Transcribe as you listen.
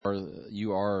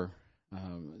You are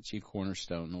chief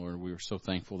cornerstone, Lord. We are so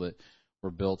thankful that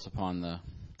we're built upon the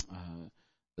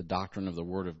doctrine of the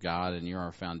Word of God, and you're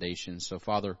our foundation. So,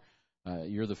 Father,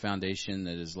 you're the foundation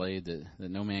that is laid that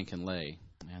no man can lay,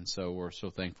 and so we're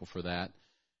so thankful for that.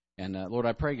 And Lord,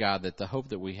 I pray, God, that the hope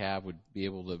that we have would be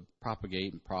able to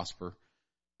propagate and prosper,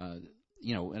 at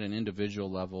an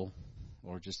individual level,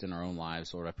 or just in our own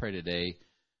lives. Lord, I pray today,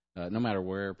 no matter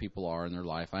where people are in their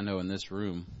life, I know in this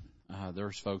room,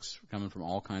 there's folks coming from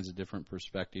all kinds of different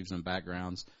perspectives and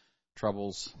backgrounds,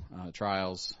 troubles,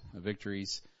 trials,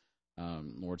 victories.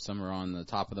 Lord, some are on the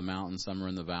top of the mountain, some are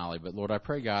in the valley. But Lord, I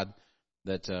pray, God,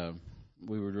 that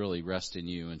we would really rest in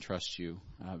you and trust you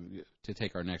to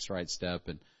take our next right step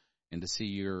and to see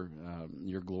your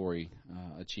glory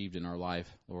achieved in our life.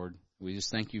 Lord, we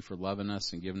just thank you for loving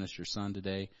us and giving us your Son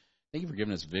today. Thank you for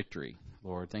giving us victory,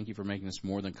 Lord. Thank you for making us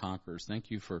more than conquerors. Thank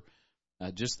you for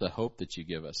just the hope that you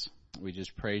give us. We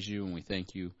just praise you and we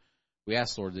thank you. We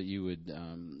ask, Lord, that you would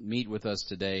meet with us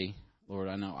today. Lord,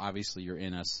 I know obviously you're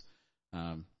in us.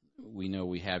 We know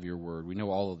we have your word. We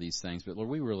know all of these things. But, Lord,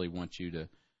 we really want you to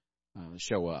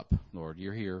show up, Lord.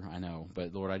 You're here, I know.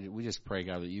 But, Lord, we just pray,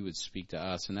 God, that you would speak to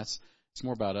us. And it's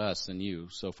more about us than you.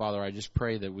 So, Father, I just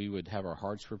pray that we would have our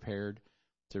hearts prepared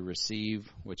to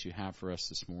receive what you have for us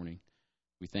this morning.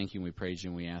 We thank you and we praise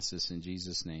you and we ask this in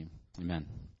Jesus' name. Amen.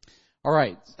 All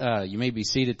right. You may be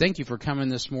seated. Thank you for coming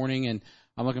this morning, and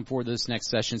I'm looking forward to this next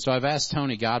session. So I've asked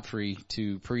Tony Godfrey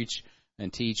to preach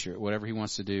and teach or whatever he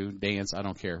wants to do, dance, I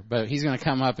don't care. But he's going to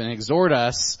come up and exhort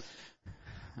us.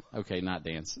 Okay, not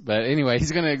dance. But anyway,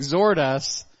 he's going to exhort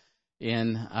us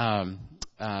in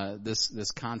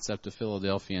this concept of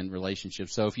Philadelphian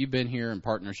relationships. So if you've been here in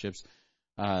partnerships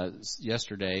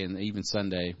yesterday and even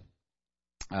Sunday,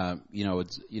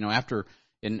 after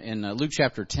in Luke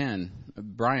chapter 10,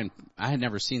 Brian, I had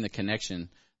never seen the connection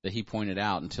that he pointed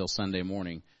out until Sunday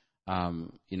morning.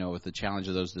 With the challenge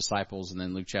of those disciples, and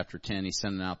then Luke chapter 10, he's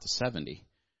sending out the 70,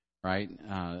 right?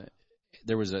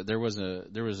 There was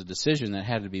a decision that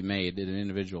had to be made at an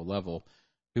individual level,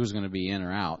 who was going to be in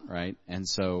or out, right? And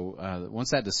so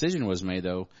once that decision was made,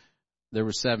 though, there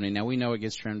were 70. Now we know it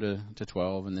gets trimmed to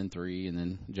 12, and then 3, and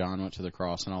then John went to the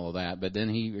cross and all of that. But then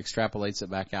he extrapolates it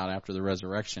back out after the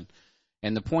resurrection.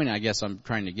 And the point I guess I'm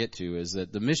trying to get to is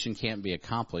that the mission can't be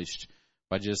accomplished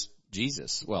by just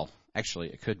Jesus. Well, actually,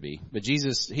 it could be. But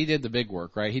Jesus, he did the big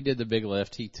work, right? He did the big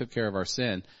lift. He took care of our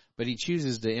sin. But he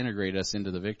chooses to integrate us into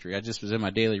the victory. I just was in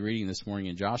my daily reading this morning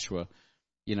in Joshua,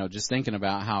 just thinking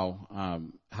about how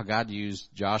God used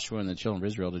Joshua and the children of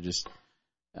Israel to just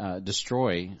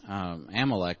destroy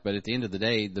Amalek. But at the end of the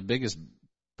day, the biggest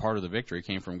part of the victory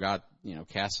came from God,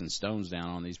 casting stones down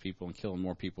on these people and killing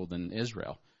more people than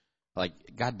Israel. Like,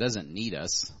 God doesn't need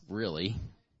us, really,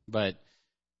 but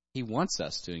he wants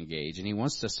us to engage, and he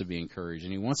wants us to be encouraged,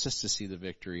 and he wants us to see the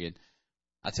victory. And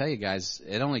I tell you guys,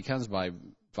 it only comes by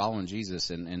following Jesus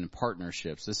and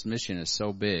partnerships. This mission is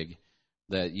so big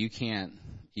that you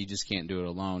just can't do it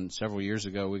alone. Several years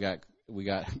ago, we got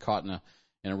caught in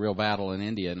a real battle in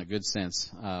India, in a good sense,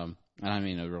 and I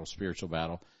mean a real spiritual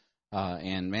battle.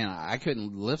 And man, I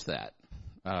couldn't lift that.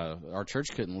 Our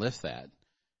church couldn't lift that.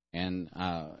 And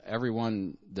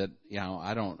everyone that,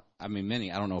 I don't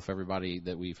know if everybody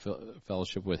that we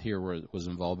fellowship with here was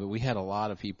involved, but we had a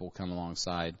lot of people come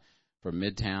alongside from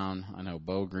Midtown. I know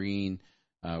Bo Green.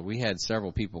 We had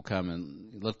several people come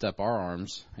and lift up our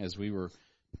arms as we were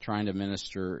trying to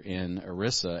minister in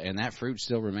Orissa, and that fruit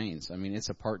still remains. I mean, it's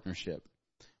a partnership.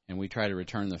 And we try to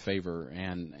return the favor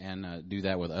and do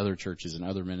that with other churches and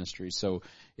other ministries. So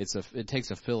it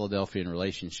takes a Philadelphian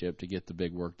relationship to get the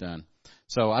big work done.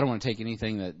 So I don't want to take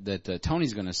anything that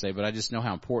Tony's going to say, but I just know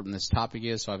how important this topic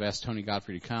is. So I've asked Tony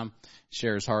Godfrey to come,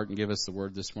 share his heart, and give us the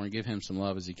word this morning. Give him some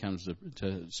love as he comes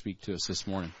to speak to us this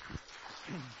morning.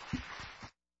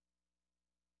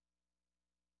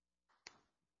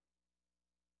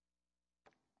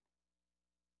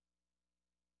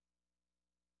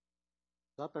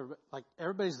 Up, like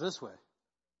everybody's this way.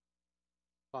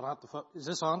 Is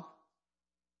this on?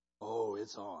 Oh,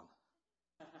 it's on.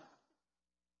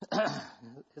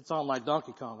 It's on like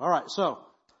Donkey Kong. All right, so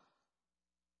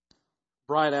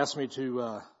Brian asked me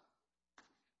to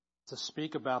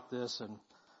speak about this, and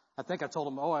I think I told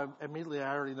him, I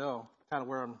already know kind of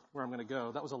where I'm going to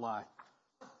go. That was a lie.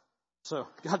 So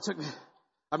God took me.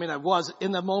 I mean,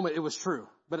 in that moment it was true,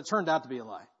 but it turned out to be a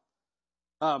lie.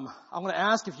 I'm going to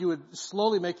ask if you would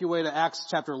slowly make your way to Acts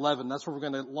chapter 11. That's where we're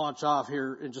going to launch off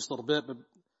here in just a little bit. But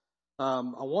I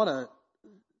want to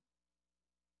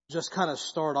just kind of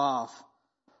start off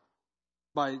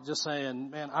by just saying,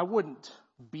 man, I wouldn't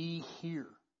be here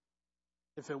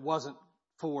if it wasn't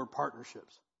for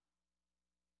partnerships.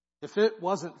 if it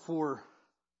wasn't for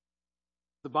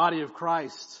the body of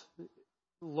Christ,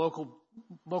 local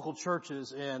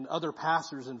churches and other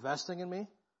pastors investing in me,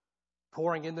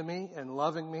 pouring into me and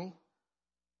loving me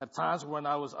at times when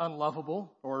I was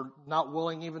unlovable or not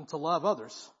willing even to love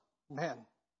others, man,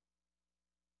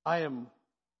 I'm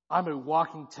a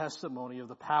walking testimony of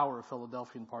the power of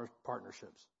Philadelphian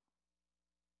partnerships,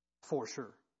 for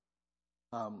sure.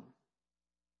 I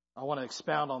want to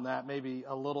expound on that maybe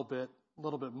a little bit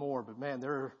more, but man,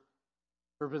 there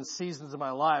have been seasons in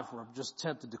my life where I'm just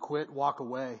tempted to quit, walk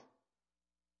away,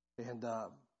 and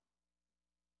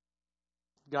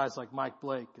guys like Mike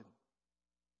Blake and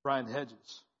Brian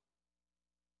Hedges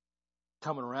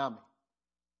coming around me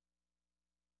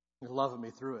and loving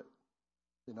me through it,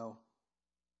 you know.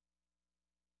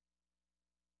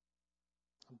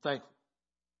 I'm thankful,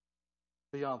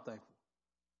 beyond thankful.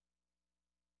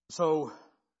 So,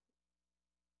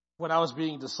 when I was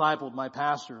being discipled, my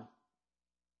pastor,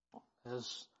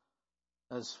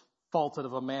 as faulted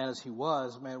of a man as he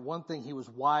was, man, one thing he was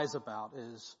wise about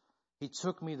is he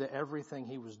took me to everything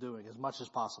he was doing as much as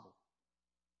possible.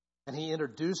 And he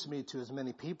introduced me to as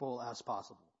many people as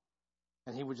possible.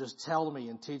 And he would just tell me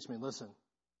and teach me, listen,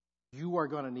 you are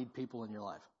going to need people in your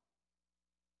life.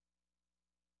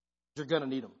 You're going to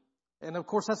need them. And of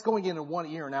course, that's going in one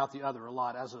ear and out the other a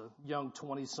lot as a young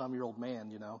 20-some-year-old man,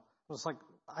 you know. It's like,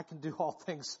 I can do all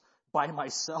things by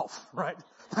myself, right?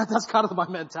 That's kind of my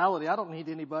mentality. I don't need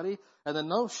anybody. And then,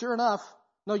 no, sure enough,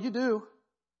 no, you do.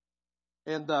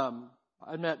 And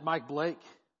I met Mike Blake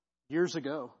years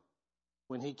ago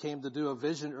when he came to do a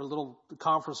little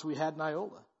conference we had in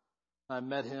Iola. I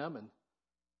met him, and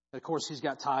of course, he's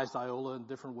got ties to Iola in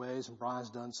different ways, and Brian's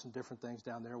done some different things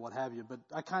down there, what have you. But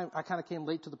I kind of came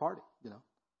late to the party, you know.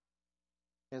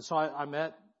 And so I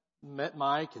met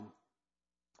Mike,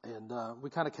 and we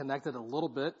kind of connected a little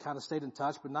bit, kind of stayed in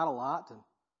touch, but not a lot. And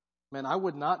man, I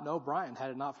would not know Brian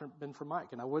had it not been for Mike,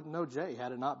 and I wouldn't know Jay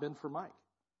had it not been for Mike.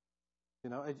 You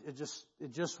know, it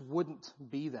just wouldn't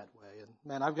be that way. And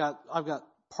man, I've got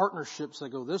partnerships that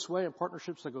go this way and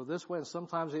partnerships that go this way, and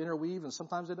sometimes they interweave and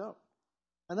sometimes they don't.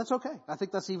 And that's okay. I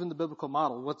think that's even the biblical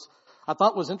model. What I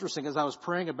thought was interesting as I was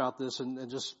praying about this and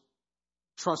just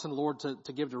trusting the Lord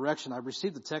to give direction, I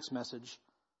received a text message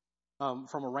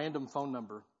from a random phone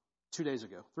number 3 days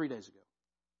ago.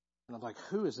 And I'm like,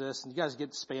 who is this? And you guys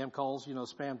get spam calls, you know,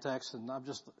 spam texts, and I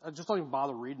just don't even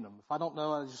bother reading them. If I don't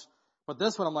know, but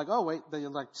this one I'm like, oh wait, they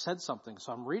like said something.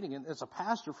 So I'm reading it. It's a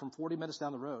pastor from 40 minutes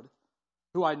down the road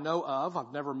who I know of.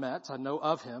 I've never met. I know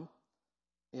of him.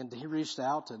 And he reached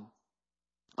out, and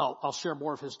I'll share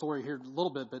more of his story here in a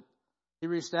little bit, but he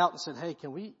reached out and said, hey,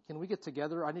 can we get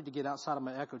together? I need to get outside of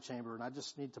my echo chamber, and I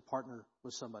just need to partner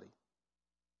with somebody.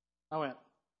 I went,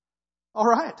 all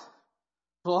right.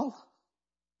 Well,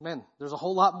 man, there's a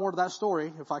whole lot more to that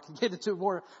story. If I can get into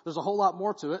more, there's a whole lot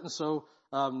more to it. And so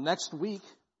next week,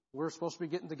 we're supposed to be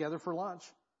getting together for lunch.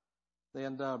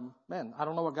 And man, I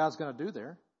don't know what God's going to do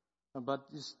there, but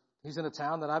he's in a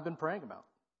town that I've been praying about.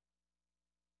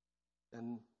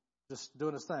 And just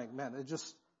doing his thing. Man, it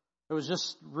was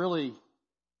just really,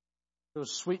 it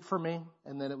was sweet for me,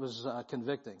 and then it was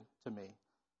convicting to me.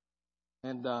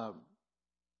 And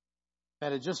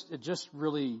it just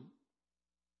really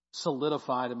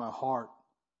solidified in my heart,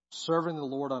 serving the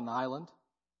Lord on an island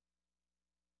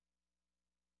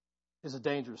is a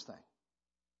dangerous thing,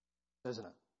 isn't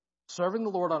it? Serving the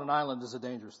Lord on an island is a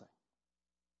dangerous thing.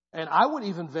 And I would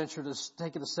even venture to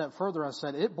take it a step further and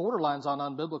said it borderlines on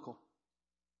unbiblical.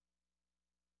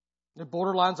 It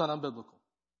borderlines on unbiblical.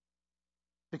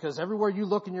 Because everywhere you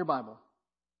look in your Bible,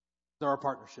 there are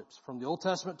partnerships from the Old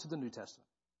Testament to the New Testament,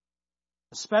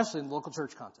 especially in the local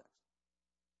church context.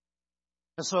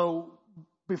 And so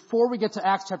before we get to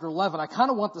Acts chapter 11, I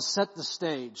kind of want to set the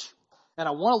stage, and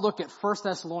I want to look at 1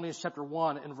 Thessalonians chapter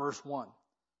 1 and verse 1.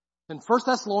 In 1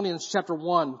 Thessalonians chapter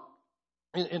 1,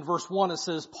 in verse 1, it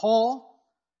says, Paul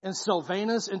and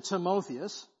Silvanus and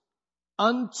Timotheus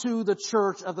unto the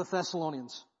church of the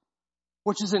Thessalonians,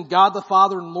 which is in God the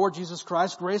Father and Lord Jesus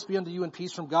Christ. Grace be unto you and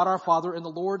peace from God our Father and the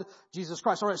Lord Jesus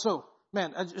Christ. All right, so,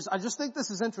 man, I just think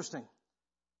this is interesting.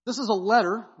 This is a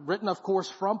letter written, of course,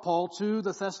 from Paul to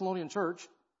the Thessalonian church,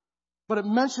 but it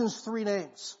mentions three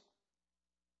names.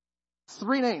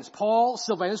 Three names. Paul,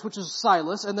 Silvanus, which is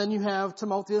Silas, and then you have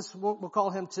Timotheus, we'll call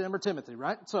him Tim or Timothy,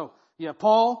 right? So, you have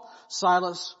Paul,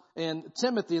 Silas, and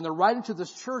Timothy, and they're writing to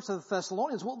this church of the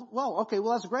Thessalonians. Well,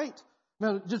 that's great.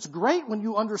 Man, it's great when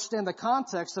you understand the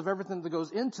context of everything that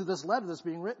goes into this letter that's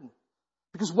being written.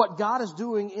 Because what God is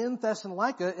doing in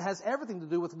Thessalonica has everything to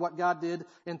do with what God did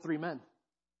in three men.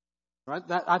 Right?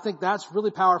 I think that's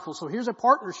really powerful. So here's a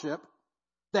partnership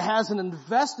that has an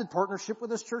invested partnership with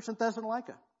this church in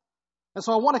Thessalonica. And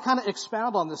so I want to kind of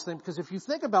expound on this thing, because if you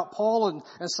think about Paul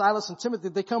and Silas and Timothy,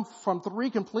 they come from three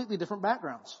completely different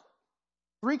backgrounds.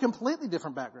 Three completely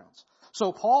different backgrounds.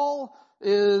 So Paul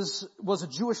was a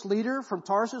Jewish leader from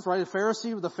Tarsus, right? A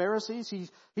Pharisee with the Pharisees.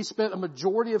 He spent a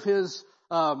majority of his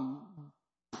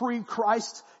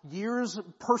pre-Christ years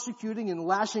persecuting and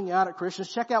lashing out at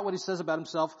Christians. Check out what he says about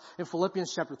himself in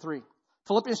Philippians chapter 3.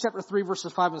 Philippians chapter 3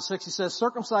 verses 5 and 6. He says,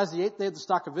 circumcised the 8th day of the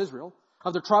stock of Israel,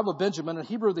 of the tribe of Benjamin, and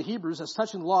Hebrew of the Hebrews, as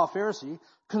touching the law of Pharisee,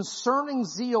 concerning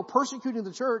zeal, persecuting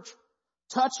the church,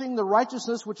 touching the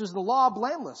righteousness which is in the law,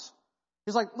 blameless.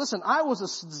 He's like, listen, I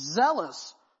was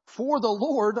zealous for the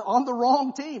Lord on the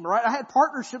wrong team, right? I had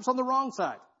partnerships on the wrong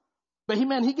side. But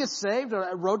he gets saved.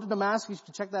 Road to Damascus, you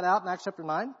can check that out in Acts chapter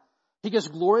 9. He gets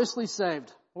gloriously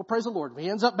saved. Well, praise the Lord. He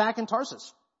ends up back in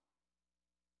Tarsus.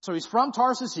 So he's from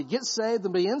Tarsus, he gets saved,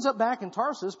 and he ends up back in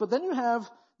Tarsus. But then you have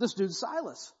this dude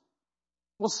Silas.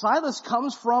 Well, Silas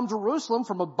comes from Jerusalem,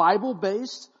 from a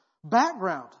Bible-based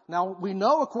background. Now, we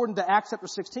know according to Acts chapter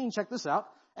 16, check this out.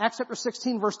 Acts chapter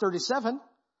 16 verse 37,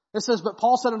 it says, but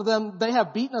Paul said unto them, they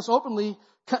have beaten us openly,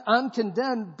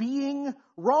 uncondemned, being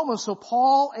Romans. So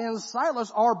Paul and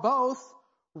Silas are both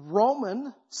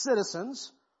Roman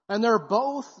citizens, and they're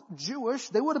both Jewish.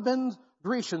 They would have been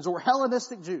Grecians or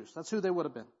Hellenistic Jews. That's who they would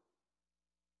have been.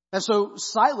 And so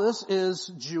Silas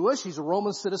is Jewish. He's a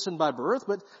Roman citizen by birth,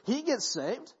 but he gets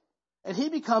saved and he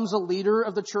becomes a leader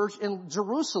of the church in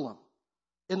Jerusalem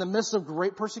in the midst of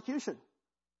great persecution.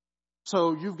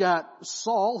 So you've got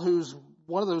Saul, who's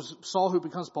one of those, Saul who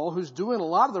becomes Paul, who's doing a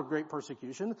lot of the great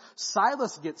persecution.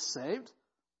 Silas gets saved.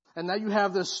 And now you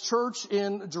have this church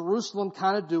in Jerusalem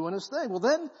kind of doing its thing. Well,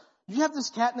 then you have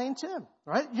this cat named Tim,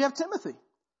 right? You have Timothy.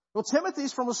 Well,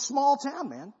 Timothy's from a small town,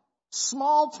 man.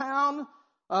 Small town,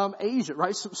 Asia,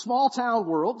 right? Small town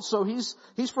world. So he's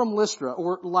from Lystra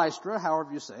or Lystra,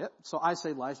 however you say it. So I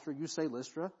say Lystra, you say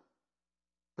Lystra.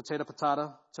 Potato,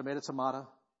 patata, tomato, tomato.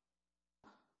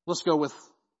 Let's go with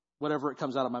whatever it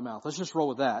comes out of my mouth. Let's just roll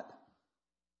with that.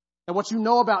 And what you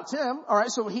know about Tim, all right,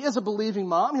 so he has a believing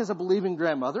mom, he has a believing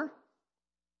grandmother.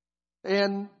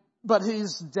 But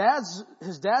his dad's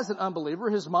an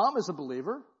unbeliever, his mom is a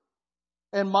believer.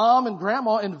 And mom and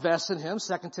grandma invest in him,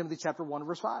 2 Timothy chapter 1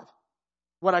 verse 5.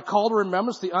 What I call to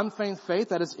remembrance the unfeigned faith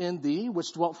that is in thee,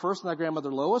 which dwelt first in thy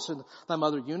grandmother Lois and thy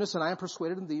mother Eunice, and I am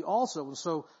persuaded in thee also. And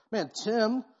so, man,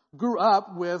 Tim grew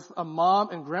up with a mom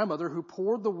and grandmother who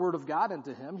poured the word of God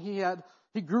into him.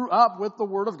 He grew up with the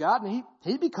word of God, and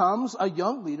he becomes a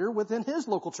young leader within his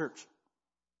local church.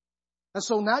 And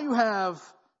so now you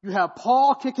have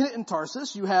Paul kicking it in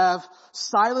Tarsus, you have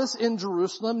Silas in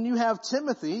Jerusalem, and you have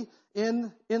Timothy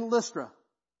in Lystra.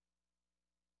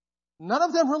 None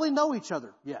of them really know each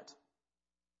other yet.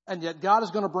 And yet God is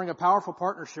going to bring a powerful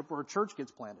partnership where a church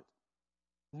gets planted.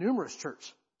 Numerous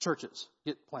churches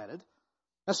get planted.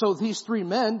 And so these three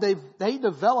men, they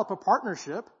develop a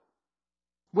partnership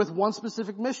with one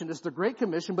specific mission. It's the Great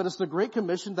Commission, but it's the Great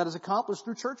Commission that is accomplished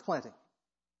through church planting.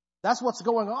 That's what's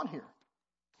going on here.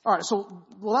 All right,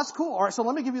 well, that's cool. All right, so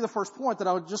let me give you the first point that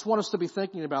I would just want us to be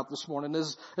thinking about this morning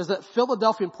is that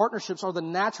Philadelphian partnerships are the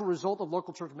natural result of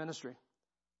local church ministry.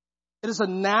 It is a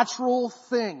natural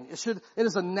thing. It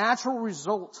is a natural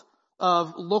result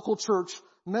of local church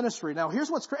ministry. Now, here's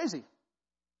what's crazy.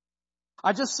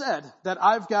 I just said that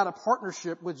I've got a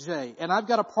partnership with Jay, and I've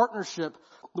got a partnership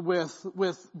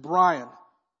with Brian.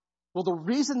 Well, the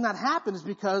reason that happened is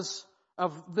because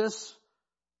of this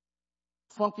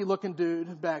funky looking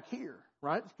dude back here,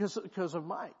 right? Because of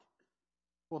Mike.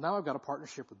 Well, now I've got a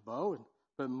partnership with Bo,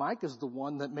 but Mike is the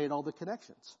one that made all the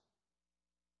connections.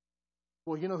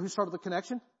 Well, you know who started the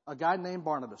connection? A guy named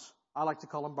Barnabas. I like to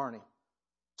call him Barney.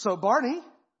 So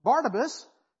Barnabas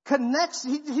connects,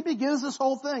 he begins this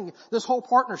whole thing, this whole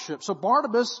partnership. So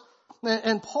Barnabas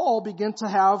and Paul begin to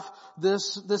have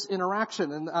this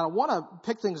interaction. And I want to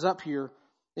pick things up here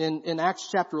in Acts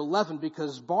chapter 11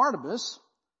 because Barnabas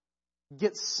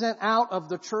gets sent out of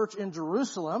the church in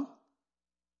Jerusalem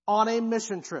on a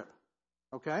mission trip.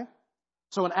 Okay?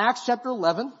 So in Acts chapter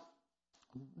 11,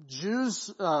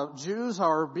 Jews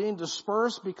are being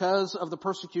dispersed because of the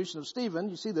persecution of Stephen.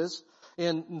 You see this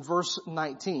in verse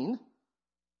 19.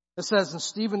 It says in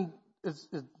Stephen,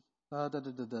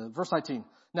 verse 19.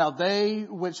 Now they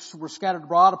which were scattered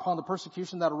abroad upon the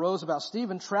persecution that arose about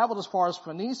Stephen traveled as far as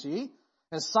Phoenicia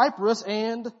and Cyprus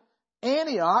and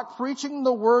Antioch, preaching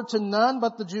the word to none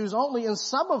but the Jews only. And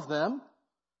some of them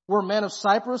were men of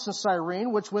Cyprus and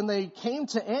Cyrene, which when they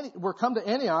were come to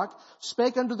Antioch,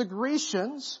 spake unto the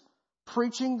Grecians,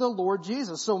 preaching the Lord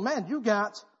Jesus. So man, you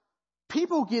got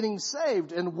people getting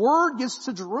saved, and word gets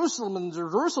to Jerusalem, and the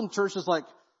Jerusalem church is like,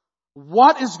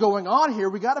 what is going on here?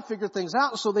 We got to figure things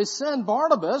out. So they send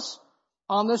Barnabas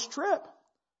on this trip.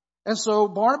 And so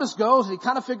Barnabas goes and he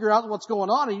kind of figures out what's going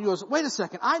on, and he goes, wait a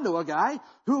second, I know a guy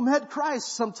who met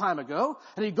Christ some time ago.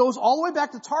 And he goes all the way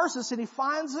back to Tarsus and he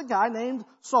finds a guy named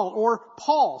Saul or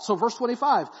Paul. So verse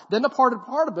 25, then departed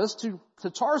Barnabas to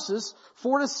Tarsus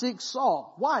for to seek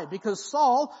Saul. Why? Because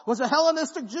Saul was a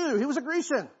Hellenistic Jew. He was a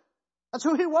Grecian. That's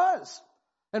who he was.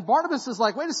 And Barnabas is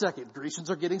like, wait a second, Grecians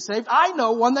are getting saved. I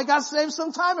know one that got saved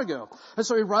some time ago. And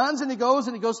so he runs and he goes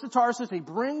to Tarsus and he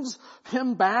brings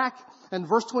him back. And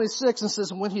verse 26 and says,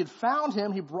 and when he had found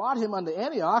him, he brought him unto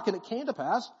Antioch. And it came to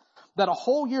pass that a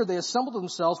whole year they assembled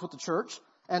themselves with the church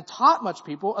and taught much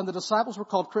people. And the disciples were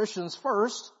called Christians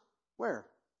first. Where?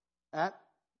 At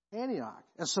Antioch.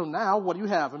 And so now what do you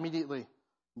have immediately?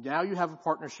 Now you have a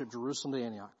partnership, Jerusalem to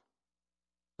Antioch.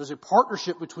 There's a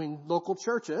partnership between local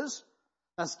churches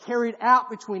that's carried out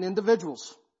between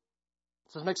individuals.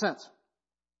 Does this make sense?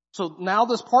 So now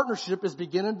this partnership is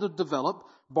beginning to develop.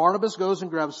 Barnabas goes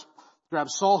and grabs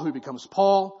Saul, who becomes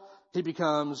Paul. He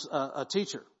becomes a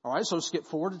teacher. All right, so skip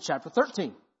forward to chapter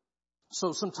 13.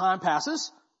 So some time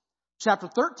passes. Chapter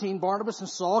 13, Barnabas and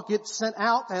Saul get sent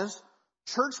out as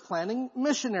church planting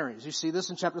missionaries. You see this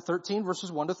in chapter 13,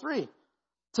 verses 1 to 3.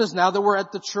 It says, now there were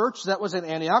at the church that was at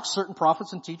Antioch certain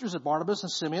prophets and teachers of Barnabas and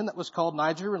Simeon that was called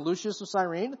Niger and Lucius of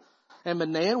Cyrene and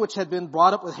Manaen, which had been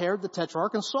brought up with Herod the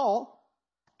Tetrarch and Saul.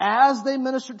 As they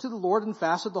ministered to the Lord and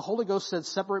fasted, the Holy Ghost said,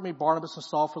 separate me Barnabas and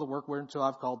Saul for the work whereunto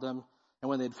I've called them. And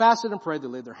when they had fasted and prayed, they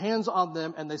laid their hands on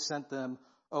them and they sent them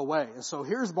away. And so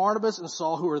here's Barnabas and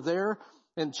Saul who are there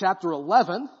in chapter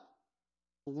 11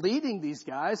 leading these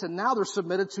guys, and now they're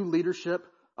submitted to leadership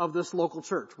of this local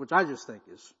church, which I just think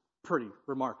is pretty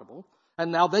remarkable.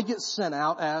 And now they get sent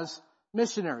out as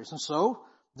missionaries. And so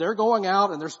they're going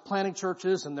out and they're planting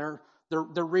churches and they're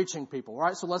reaching people. All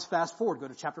right. So let's fast forward. Go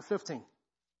to chapter 15.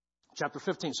 Chapter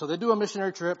 15. So they do a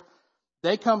missionary trip.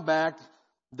 They come back.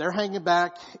 They're hanging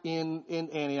back in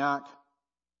Antioch.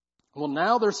 Well,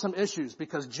 now there's some issues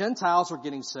because Gentiles are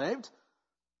getting saved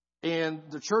and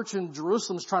the church in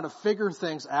Jerusalem is trying to figure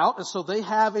things out. And so they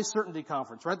have a certainty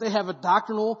conference, right? They have a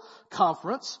doctrinal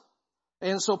conference.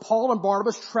 And so Paul and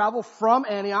Barnabas travel from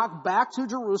Antioch back to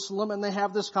Jerusalem and they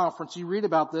have this conference. You read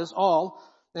about this all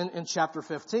in chapter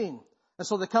 15. And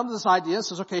so they come to this idea and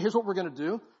says, okay, here's what we're going to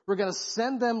do. We're going to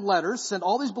send them letters, send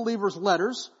all these believers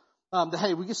letters, that,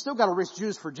 hey, we still got to reach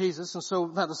Jews for Jesus. And so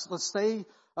let's stay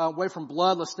away from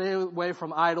blood. Let's stay away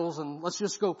from idols and let's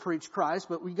just go preach Christ.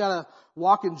 But we got to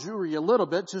walk in Jewry a little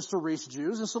bit just to reach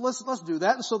Jews. And so let's do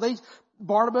that. And so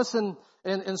Barnabas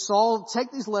and Saul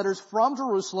take these letters from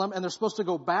Jerusalem and they're supposed to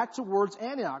go back towards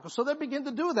Antioch. So they begin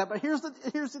to do that. But here's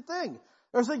the thing.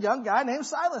 There's a young guy named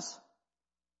Silas.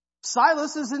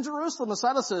 Silas is in Jerusalem and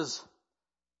Silas says,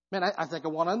 man, I think I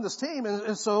want to end this team.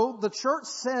 And so the church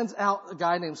sends out a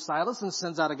guy named Silas and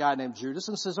sends out a guy named Judas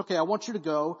and says, okay, I want you to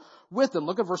go with them.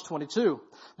 Look at verse 22.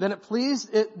 Then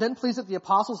pleased the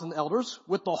apostles and the elders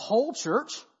with the whole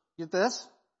church. Get this?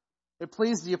 It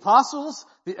pleased the apostles,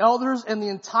 the elders, and the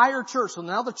entire church. So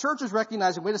now the church is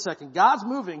recognizing, wait a second, God's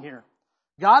moving here.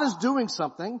 God is doing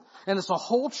something, and it's a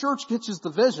whole church catches the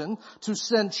vision to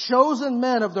send chosen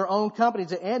men of their own company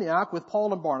to Antioch with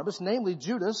Paul and Barnabas, namely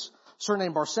Judas,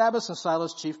 surnamed Barsabbas, and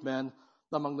Silas, chief men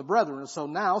among the brethren. And so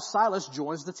now Silas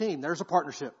joins the team. There's a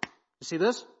partnership. You see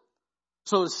this?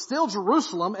 So it's still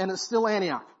Jerusalem and it's still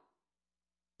Antioch.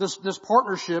 This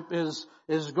partnership is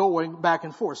going back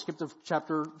and forth. Skip to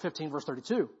chapter 15, verse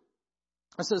 32.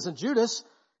 It says, and Judas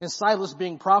and Silas,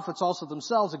 being prophets also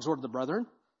themselves, exhorted the brethren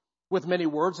with many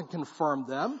words and confirmed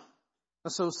them.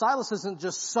 And so Silas isn't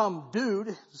just some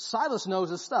dude. Silas knows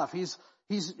his stuff. He's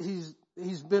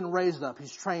been raised up.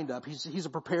 He's trained up. He's a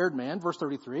prepared man. Verse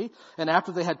 33. And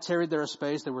after they had tarried there a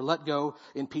space, they were let go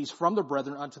in peace from the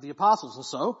brethren unto the apostles. And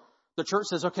so the church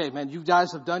says, okay, man, you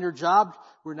guys have done your job.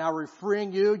 We're now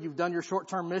freeing you. You've done your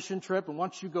short-term mission trip. And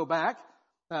once you go back,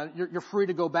 you're free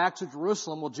to go back to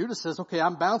Jerusalem. Well, Judas says, okay,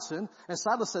 I'm bouncing. And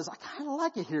Silas says, I kind of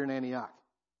like it here in Antioch.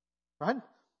 Right?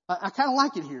 I kind of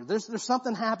like it here. There's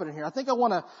something happening here. I think I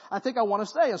want to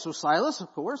stay. And so Silas,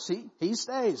 of course, he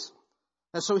stays.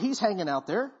 And so he's hanging out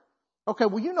there. Okay,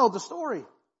 well, you know the story.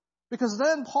 Because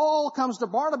then Paul comes to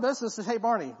Barnabas and says, hey,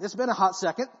 Barney, it's been a hot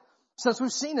second since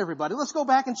we've seen everybody. Let's go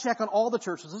back and check on all the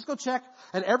churches. Let's go check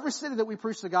at every city that we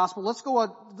preach the gospel. Let's go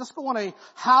on a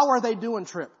how are they doing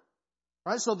trip.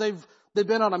 Right? So they've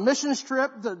been on a missions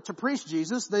trip to preach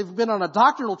Jesus. They've been on a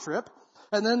doctrinal trip.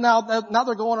 And then now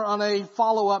they're going on a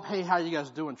follow-up, hey, how you guys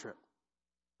doing trip.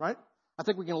 Right? I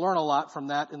think we can learn a lot from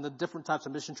that in the different types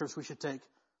of mission trips we should take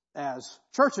as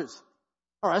churches.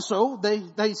 All right, so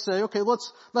they say, okay,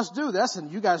 let's do this,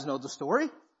 and you guys know the story.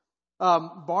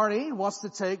 Barney wants to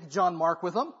take John Mark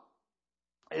with him,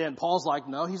 and Paul's like,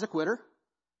 no, he's a quitter,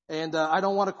 and I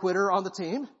don't want a quitter on the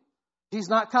team. He's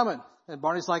not coming. And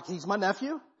Barney's like, he's my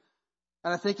nephew,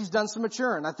 and I think he's done some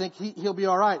maturing. I think he'll be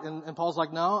all right. And Paul's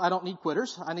like, no, I don't need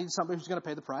quitters. I need somebody who's going to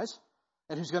pay the price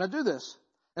and who's going to do this.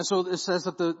 And so it says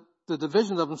that the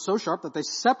division of them so sharp that they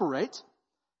separate.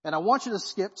 And I want you to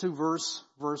skip to verse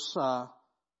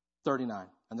 39.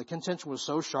 And the contention was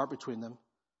so sharp between them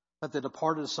that they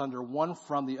departed asunder one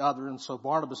from the other. And so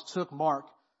Barnabas took Mark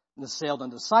and sailed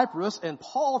into Cyprus, and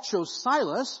Paul chose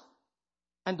Silas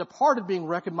and departed, being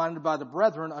recommended by the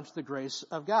brethren unto the grace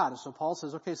of God. And so Paul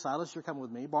says, okay, Silas, you're coming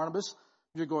with me. Barnabas,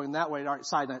 you're going that way. All right,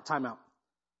 side note, time out.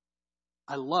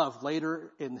 I love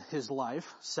later in his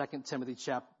life, 2 Timothy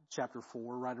chapter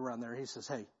 4, right around there, he says,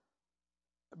 hey,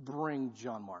 bring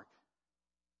John Mark.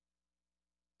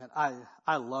 And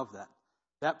I love that.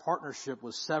 That partnership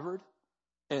was severed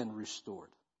and restored.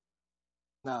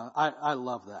 Now, I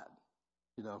love that.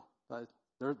 You know,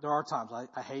 there are times,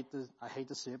 I hate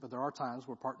to see it, but there are times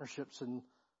where partnerships in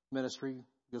ministry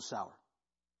go sour.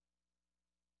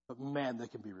 But man, they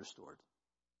can be restored.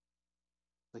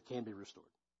 They can be restored.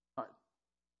 All right.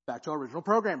 Back to our original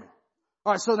programming.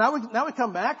 All right, so now we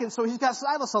come back, and so he's got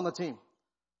Silas on the team.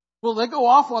 Well, they go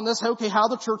off on this, okay, how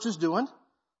the church is doing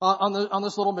on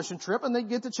this little mission trip, and they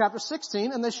get to chapter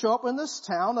 16, and they show up in this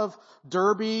town of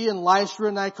Derbe and Lystra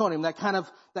and Iconium, that kind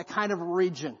of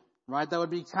region, right? That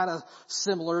would be kind of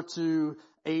similar to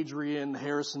Adrian,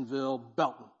 Harrisonville,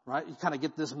 Belton, right? You kind of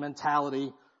get this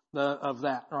mentality of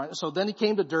that, right? So then he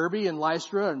came to Derbe and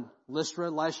Lystra. This is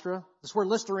where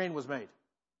Listerine was made.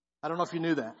 I don't know if you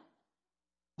knew that.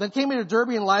 Then came into Derbe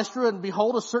and Lystra, and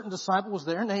behold, a certain disciple was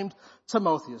there named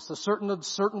Timotheus, a son of a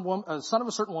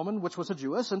certain woman, which was a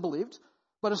Jewess and believed,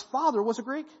 but his father was a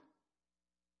Greek,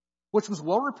 which was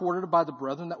well reported by the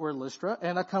brethren that were in Lystra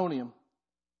and Iconium.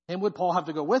 And would Paul have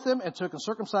to go with him, and took and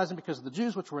circumcised him because of the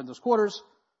Jews which were in those quarters,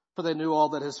 for they knew all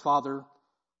that his father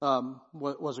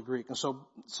was a Greek. And so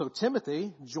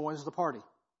Timothy joins the party.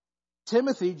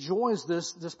 Timothy joins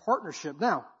this partnership.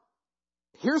 Now,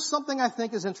 here's something I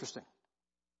think is interesting.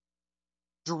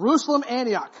 Jerusalem,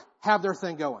 Antioch have their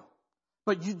thing going.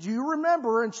 But do you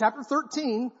remember in chapter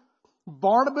 13,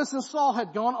 Barnabas and Saul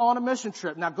had gone on a mission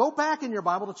trip. Now go back in your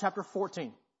Bible to chapter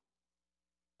 14.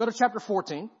 Go to chapter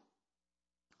 14.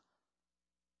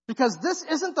 Because this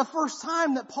isn't the first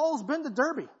time that Paul's been to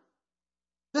Derbe.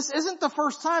 This isn't the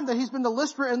first time that he's been to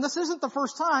Lystra, and this isn't the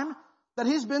first time that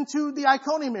he's been to the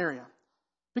Iconium area.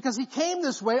 Because he came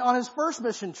this way on his first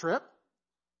mission trip.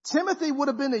 Timothy would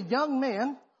have been a young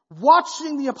man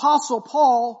watching the apostle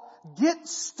Paul get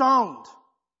stoned.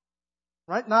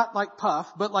 Right? Not like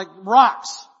puff, but like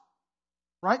rocks.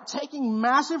 Right? Taking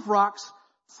massive rocks,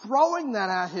 throwing that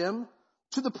at him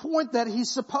to the point that he's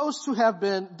supposed to have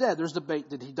been dead. There's debate.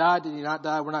 Did he die? Did he not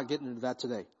die? We're not getting into that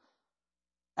today.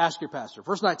 Ask your pastor.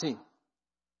 Verse 19.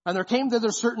 And there came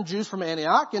thither certain Jews from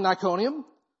Antioch and Iconium,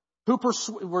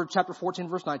 we're chapter 14,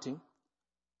 verse 19,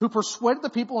 who persuaded the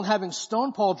people, and having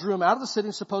stoned Paul, drew him out of the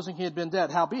city, supposing he had been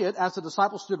dead. Howbeit, as the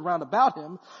disciples stood round about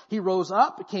him, he rose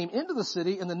up, came into the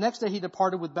city, and the next day he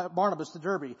departed with Barnabas to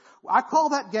Derbe. I call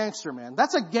that gangster, man.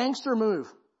 That's a gangster move.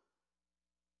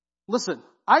 Listen,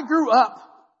 I grew up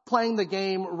playing the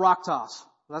game rock toss.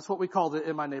 That's what we called it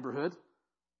in my neighborhood.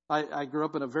 I grew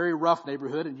up in a very rough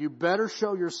neighborhood, and you better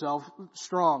show yourself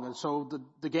strong. And so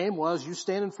the game was, you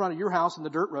stand in front of your house in the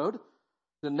dirt road.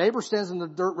 The neighbor stands in the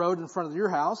dirt road in front of your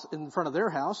house, in front of their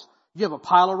house. You have a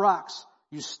pile of rocks.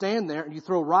 You stand there and you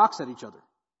throw rocks at each other.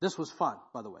 This was fun,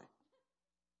 by the way.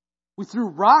 We threw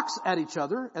rocks at each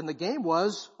other, and the game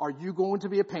was, are you going to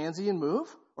be a pansy and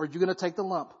move, or are you going to take the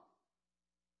lump?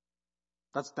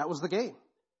 That was the game.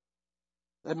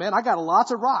 And man, I got lots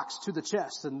of rocks to the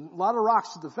chest and a lot of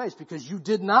rocks to the face because you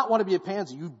did not want to be a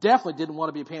pansy. You definitely didn't want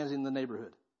to be a pansy in the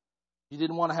neighborhood. You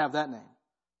didn't want to have that name.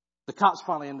 The cops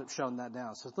finally ended up shutting that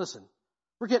down. Says, listen,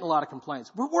 we're getting a lot of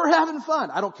complaints. We're having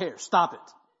fun. I don't care. Stop it.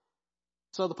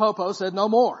 So the popo said no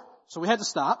more. So we had to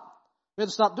stop. We had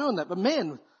to stop doing that. But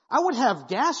man, I would have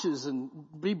gashes and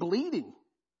be bleeding.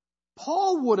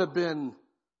 Paul would have been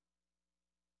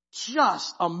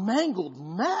just a mangled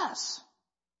mess.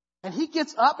 And he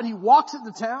gets up and he walks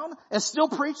into town and still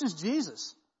preaches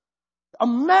Jesus.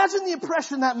 Imagine the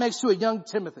impression that makes to a young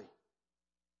Timothy.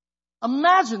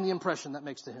 Imagine the impression that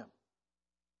makes to him.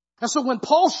 And so when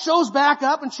Paul shows back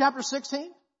up in chapter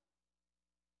 16,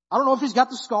 I don't know if he's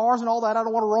got the scars and all that. I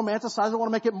don't want to romanticize. I don't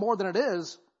want to make it more than it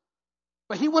is.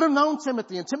 But he would have known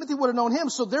Timothy, and Timothy would have known him.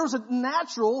 So there was a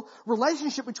natural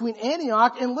relationship between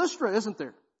Antioch and Lystra, isn't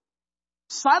there?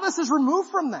 Silas is removed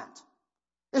from that.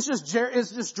 It's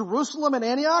just Jerusalem and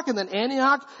Antioch, and then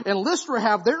Antioch and Lystra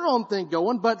have their own thing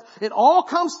going, but it all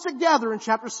comes together in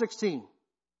chapter 16.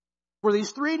 Where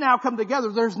these three now come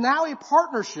together. There's now a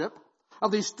partnership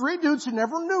of these three dudes who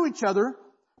never knew each other,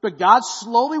 but God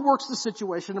slowly works the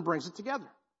situation and brings it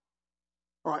together.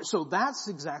 All right, so that's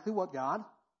exactly what God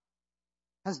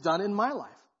has done in my life.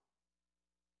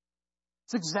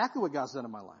 It's exactly what God's done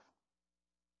in my life.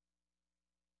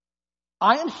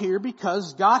 I am here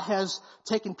because God has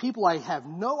taken people I have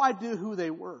no idea who they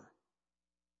were.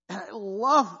 And I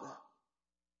love them.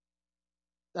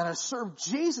 And I serve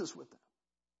Jesus with them.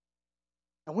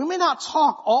 And we may not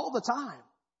talk all the time.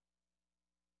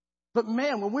 But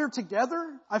man, when we're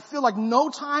together, I feel like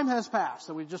no time has passed.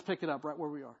 And we just pick it up right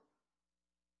where we are.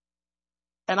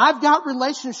 And I've got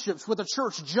relationships with a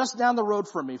church just down the road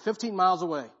from me, 15 miles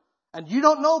away. And you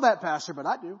don't know that, Pastor, but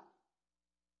I do.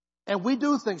 And we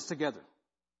do things together.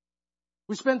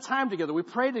 We spend time together. We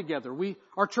pray together.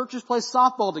 Our churches play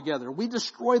softball together. We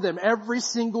destroy them every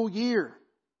single year.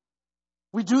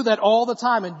 We do that all the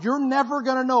time. And you're never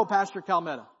going to know Pastor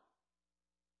Calmetta.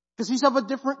 Because he's of a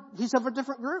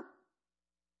different group.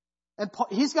 And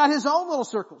he's got his own little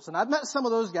circles. And I've met some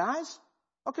of those guys.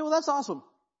 Okay, well, that's awesome.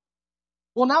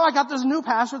 Well, now I got this new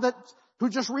pastor who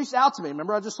just reached out to me.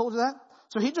 Remember I just told you that?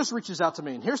 So he just reaches out to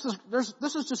me. And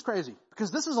this is just crazy.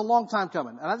 Because this is a long time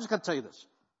coming. And I just got to tell you this.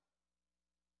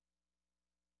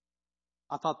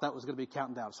 I thought that was going to be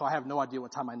counting down. So I have no idea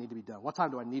what time I need to be done. What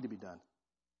time do I need to be done?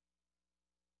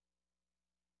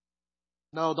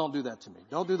 No, don't do that to me.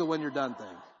 Don't do the when you're done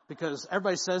thing. Because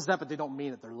everybody says that, but they don't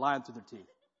mean it. They're lying through their teeth.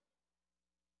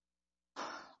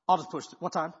 I'll just push it.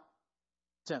 What time?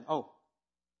 10. Oh,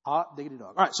 hot diggity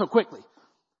dog. All right, so quickly.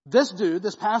 This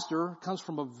pastor, comes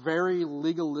from a very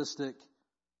legalistic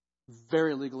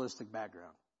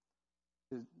background.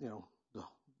 You know,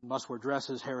 must wear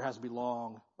dresses, hair has to be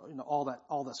long, you know, all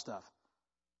that stuff.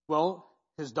 Well,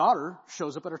 his daughter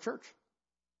shows up at our church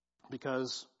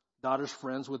because daughter's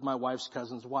friends with my wife's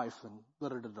cousin's wife and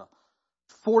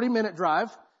 40-minute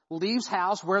drive, leaves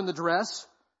house wearing the dress,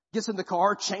 gets in the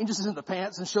car, changes into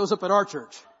pants and shows up at our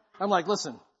church. I'm like,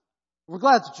 listen, we're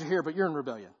glad that you're here, but you're in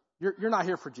rebellion. You're not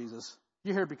here for Jesus.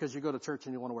 You're here because you go to church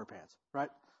and you want to wear pants, right?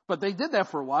 But they did that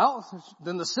for a while.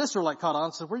 Then the sister caught on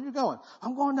and said, where are you going?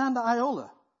 I'm going down to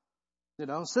Iola. You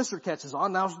know, sister catches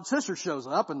on. Now sister shows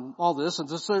up and all this. And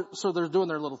just so they're doing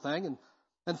their little thing.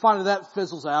 And finally that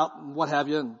fizzles out and what have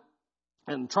you.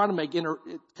 And trying to make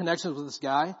connections with this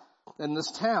guy in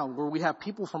this town where we have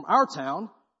people from our town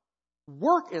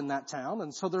work in that town.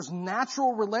 And so there's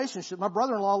natural relationship. My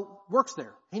brother-in-law works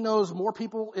there. He knows more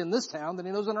people in this town than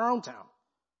he knows in our own town.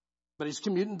 But he's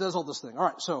commuting, does all this thing. All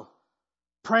right. So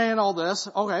praying all this.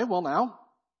 Okay. Well now,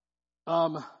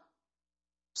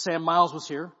 Sam Miles was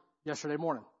here yesterday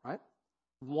morning, right?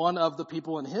 One of the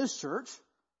people in his church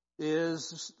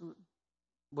was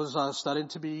studying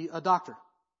to be a doctor.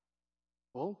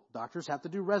 Well, doctors have to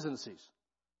do residencies.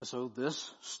 So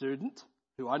this student,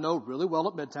 who I know really well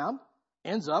at Midtown,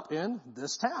 ends up in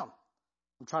this town.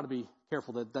 I'm trying to be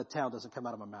careful that town doesn't come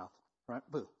out of my mouth, right?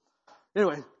 But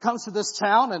anyway, comes to this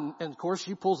town, and of course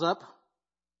she pulls up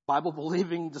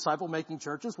Bible-believing, disciple-making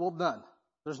churches. Well, none.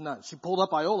 There's none. She pulled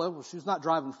up Iola. Well, she's not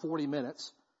driving 40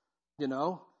 minutes. You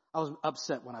know, I was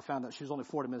upset when I found out she was only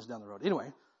 40 minutes down the road.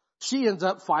 Anyway, she ends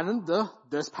up finding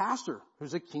this pastor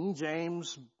who's a King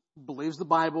James, believes the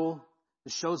Bible,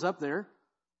 shows up there.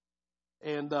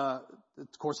 And, of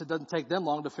course, it doesn't take them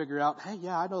long to figure out, hey,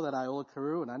 yeah, I know that Iola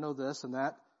crew and I know this and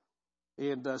that.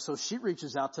 And, so she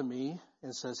reaches out to me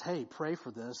and says, hey, pray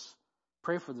for this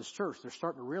church. They're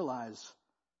starting to realize,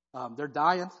 they're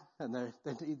dying and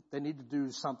they need to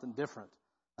do something different.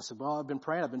 I said, well, I've been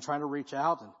praying. I've been trying to reach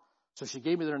out. And so she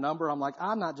gave me their number. I'm like,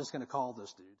 I'm not just going to call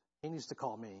this dude. He needs to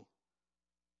call me.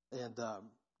 And,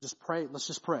 just pray. Let's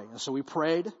just pray. And so we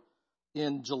prayed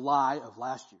in July of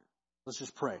last year. Let's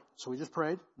just pray. So we just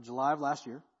prayed in July of last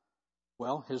year.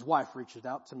 Well, his wife reached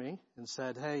out to me and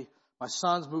said, hey, my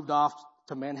son's moved off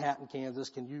to Manhattan,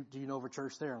 Kansas. Do you know of a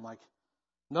church there? I'm like,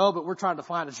 no, but we're trying to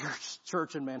find a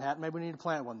church in Manhattan. Maybe we need to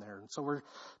plant one there. And so we're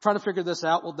trying to figure this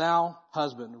out. Well, now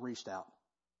husband reached out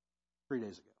 3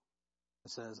 days ago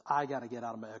and says, I got to get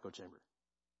out of my echo chamber.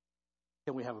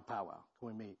 Can we have a powwow? Can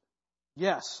we meet?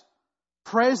 Yes.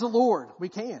 Praise the Lord. We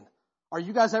can. Are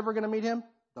you guys ever going to meet him?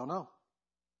 Don't know.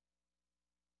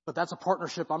 But that's a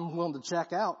partnership I'm willing to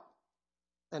check out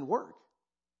and work.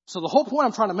 So the whole point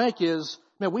I'm trying to make is,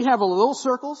 man, we have a little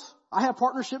circles. I have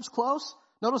partnerships close.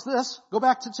 Notice this. Go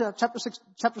back to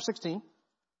chapter 16.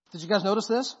 Did you guys notice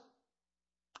this?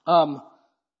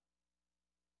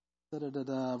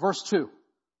 Verse 2.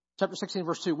 Chapter 16,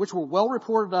 verse 2. Which were well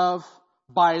reported of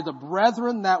by the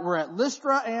brethren that were at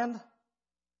Lystra and...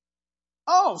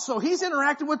 Oh, so he's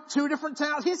interacting with two different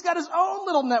towns. He's got his own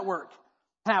little network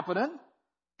happening.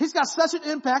 He's got such an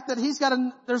impact that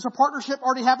there's a partnership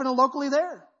already happening locally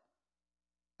there.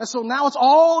 And so now it's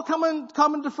all coming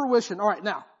to fruition. All right,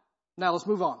 now let's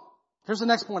move on. Here's the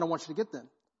next point I want you to get then.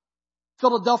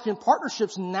 Philadelphian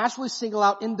partnerships naturally single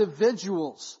out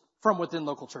individuals from within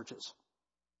local churches.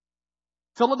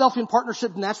 Philadelphian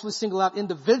partnerships naturally single out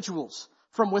individuals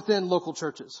from within local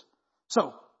churches.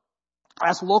 So,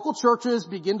 as local churches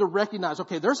begin to recognize,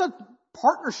 okay, there's a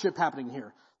partnership happening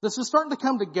here. This is starting to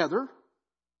come together.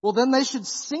 Well, then they should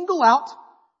single out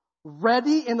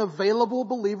ready and available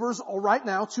believers right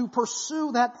now to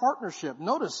pursue that partnership.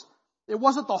 Notice, it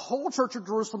wasn't the whole church of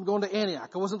Jerusalem going to Antioch.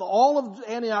 It wasn't all of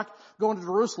Antioch going to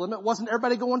Jerusalem. It wasn't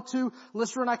everybody going to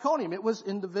Lystra and Iconium. It was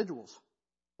individuals,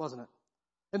 wasn't it?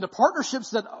 And the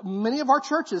partnerships that many of our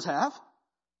churches have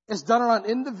is done on an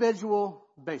individual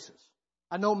basis.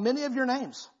 I know many of your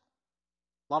names.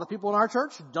 A lot of people in our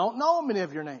church don't know many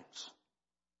of your names.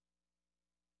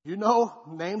 You know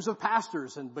names of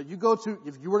pastors, but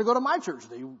if you were to go to my church,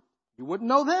 you wouldn't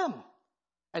know them.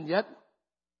 And yet,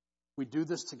 we do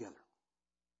this together.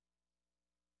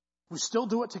 We still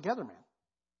do it together, man.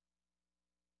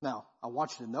 Now, I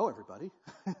want you to know everybody.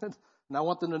 And I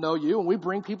want them to know you. And we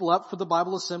bring people up for the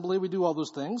Bible assembly. We do all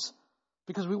those things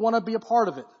because we want to be a part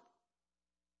of it.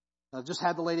 I just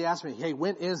had the lady ask me, hey,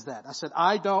 when is that? I said,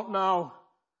 I don't know.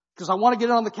 Because I want to get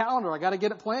it on the calendar. I got to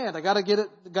get it planned. I got to get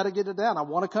it down. I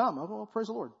want to come. Oh, well, praise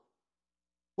the Lord.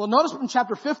 Well, notice in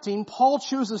chapter 15, Paul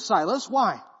chooses Silas.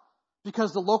 Why?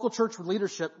 Because the local church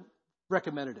leadership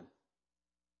recommended him.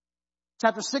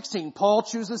 Chapter 16, Paul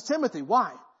chooses Timothy.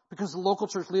 Why? Because the local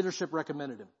church leadership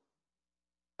recommended him.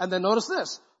 And then notice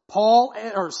this.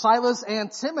 Silas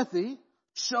and Timothy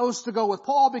chose to go with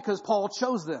Paul because Paul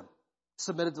chose them.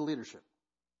 Submitted to leadership.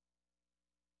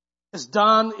 It's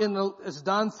done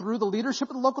through the leadership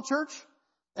of the local church,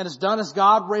 and it's done as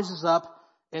God raises up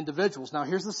individuals. Now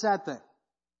here's the sad thing.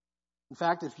 In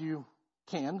fact, if you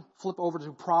can, flip over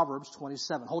to Proverbs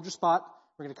 27. Hold your spot.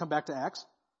 We're going to come back to Acts.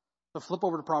 But flip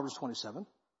over to Proverbs 27.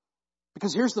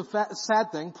 Because here's the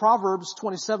sad thing. Proverbs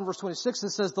 27 verse 26, it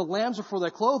says, the lambs are for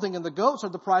their clothing and the goats are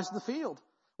the price of the field.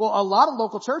 Well, a lot of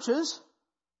local churches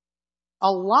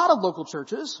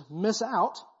miss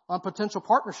out on potential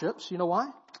partnerships. You know why?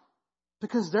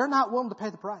 Because they're not willing to pay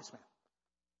the price, man.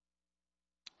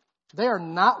 They are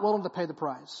not willing to pay the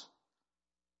price.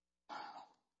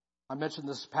 I mentioned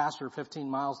this pastor 15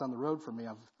 miles down the road from me.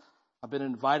 I've been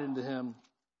invited to him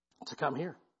to come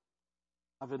here.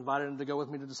 I've invited him to go with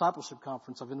me to discipleship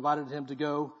conference. I've invited him to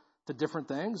go to different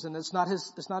things, and it's not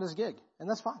his gig, and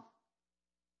that's fine.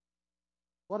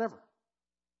 Whatever.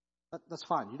 That's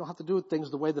fine. You don't have to do things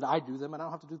the way that I do them, and I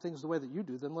don't have to do things the way that you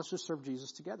do them. Let's just serve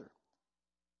Jesus together.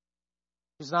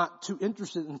 He's not too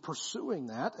interested in pursuing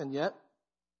that, and yet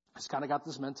he's kind of got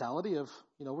this mentality of,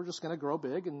 we're just going to grow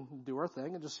big and do our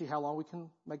thing and just see how long we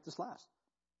can make this last.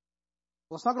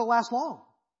 Well, it's not going to last long.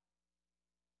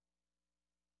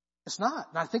 It's not.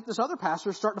 And I think this other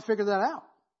pastor is starting to figure that out.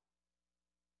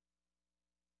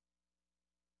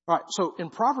 All right, so in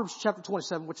Proverbs chapter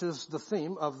 27, which is the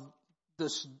theme of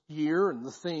this year and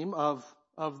the theme of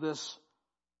this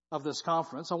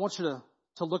conference, I want you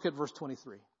to look at verse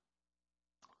 23.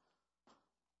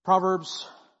 Proverbs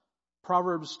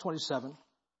 27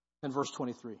 and verse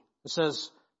 23. It says,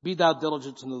 be thou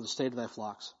diligent to know the state of thy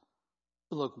flocks,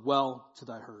 to look well to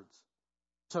thy herds.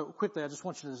 So quickly, I just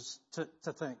want you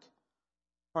to think.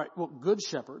 All right, well, good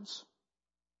shepherds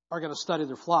are going to study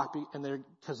their flock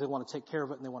because they want to take care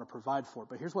of it and they want to provide for it.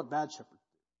 But here's what bad shepherds do.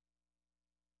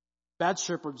 Bad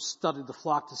shepherds study the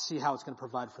flock to see how it's going to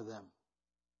provide for them.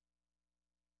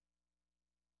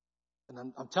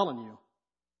 And I'm telling you,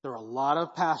 there are a lot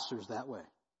of pastors that way.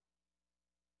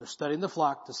 They're studying the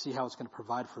flock to see how it's going to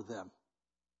provide for them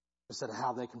instead of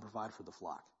how they can provide for the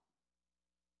flock.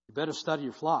 You better study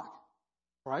your flock.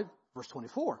 Right? Verse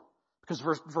 24. Because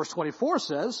verse 24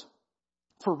 says,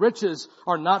 for riches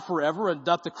are not forever, and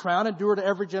doth the crown endure to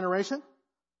every generation?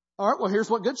 All right, well, here's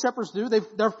what good shepherds do.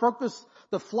 They're focused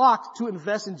the flock to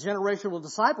invest in generational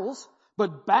disciples,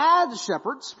 but bad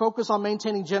shepherds focus on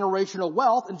maintaining generational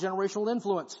wealth and generational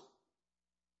influence.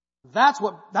 That's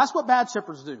what bad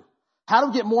shepherds do. How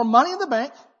do we get more money in the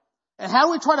bank? And how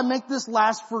do we try to make this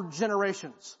last for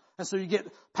generations? And so you get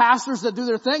pastors that do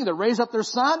their thing, that raise up their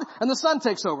son, and the son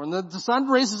takes over. And the son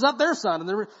raises up their son.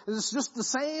 And it's just the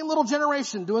same little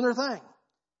generation doing their thing.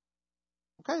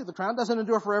 Okay, the crown doesn't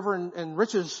endure forever, and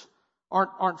riches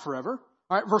aren't forever.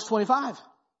 All right, verse 25.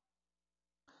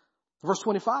 Verse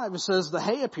 25, it says, the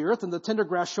hay appeareth, and the tender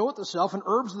grass showeth itself, and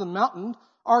herbs of the mountain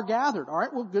are gathered. All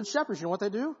right, well, good shepherds, you know what they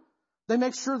do? They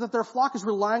make sure that their flock is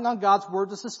relying on God's word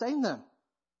to sustain them.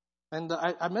 And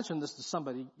I mentioned this to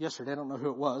somebody yesterday. I don't know who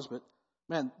it was, but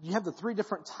man, you have the three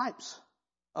different types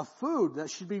of food that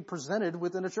should be presented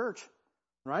within a church,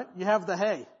 right? You have the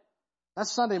hay.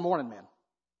 That's Sunday morning, man.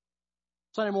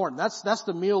 Sunday morning. That's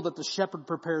the meal that the shepherd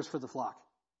prepares for the flock.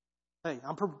 Hey,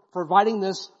 I'm providing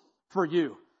this for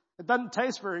you. It doesn't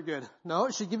taste very good. No,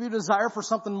 it should give you a desire for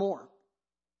something more.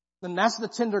 And that's the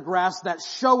tender grass that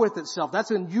showeth itself. That's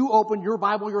when you open your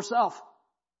Bible yourself.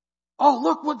 Oh,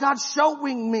 look what God's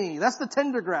showing me. That's the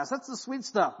tender grass. That's the sweet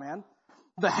stuff, man.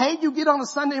 The hay you get on a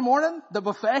Sunday morning, the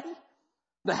buffet,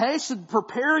 the hay should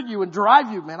prepare you and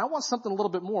drive you. Man, I want something a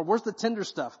little bit more. Where's the tender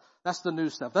stuff? That's the new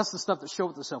stuff. That's the stuff that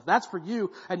showeth itself. That's for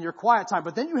you and your quiet time.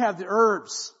 But then you have the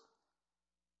herbs.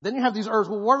 Then you have these herbs.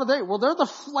 Well, what are they? Well, they're the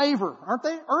flavor, aren't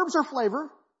they? Herbs are flavor.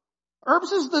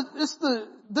 Herbs is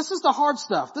this is the hard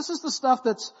stuff. This is the stuff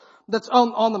that's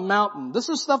on the mountain. This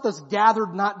is stuff that's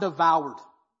gathered, not devoured.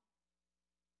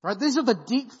 Right? These are the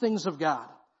deep things of God.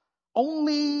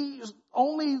 Only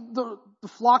the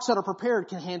flocks that are prepared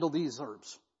can handle these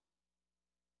herbs.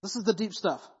 This is the deep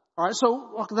stuff. All right,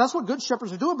 so that's what good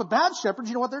shepherds are doing. But bad shepherds,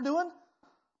 you know what they're doing?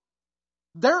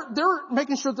 They're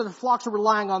making sure that the flocks are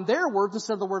relying on their words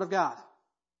instead of the word of God.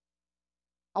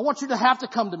 I want you to have to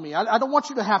come to me. I don't want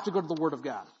you to have to go to the word of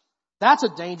God. That's a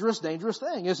dangerous, dangerous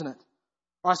thing, isn't it?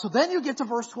 All right, so then you get to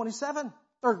verse 27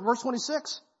 or verse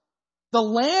 26. The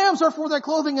lambs are for their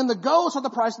clothing and the goats are the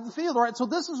price of the field. All right, so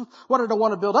this is what I don't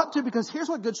want to build up to, because here's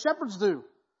what good shepherds do.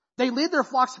 They lead their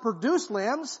flocks to produce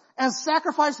lambs and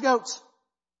sacrifice goats.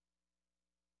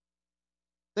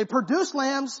 They produce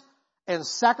lambs and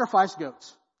sacrifice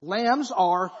goats. Lambs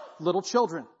are little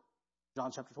children.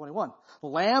 John chapter 21.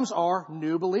 Lambs are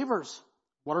new believers.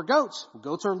 What are goats? Well,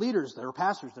 goats are leaders. They're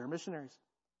pastors. They're missionaries.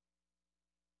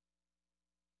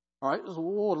 All right, so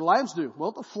what do lambs do?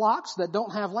 Well, the flocks that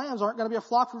don't have lambs aren't going to be a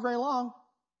flock for very long.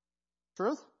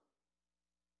 Truth?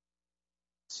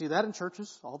 See that in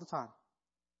churches all the time.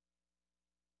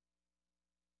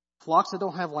 Flocks that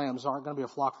don't have lambs aren't going to be a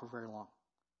flock for very long.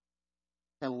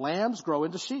 And lambs grow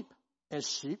into sheep, and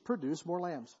sheep produce more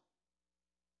lambs.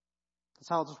 That's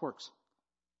how this works.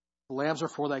 The lambs are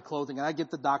for thy clothing, and I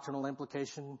get the doctrinal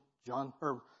implication.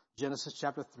 Genesis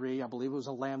chapter 3, I believe it was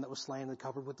a lamb that was slain and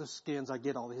covered with the skins. I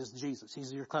get all this. Jesus,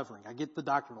 he's your covering. I get the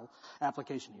doctrinal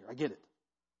application here. I get it.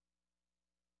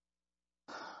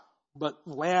 But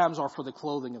lambs are for the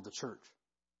clothing of the church.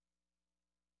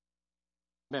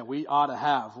 Man, we ought to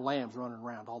have lambs running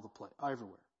around all the place,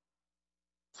 everywhere.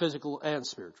 Physical and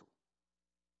spiritual.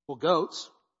 Well, goats,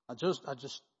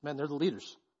 man, they're the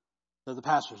leaders. They're the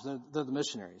pastors. They're the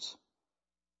missionaries.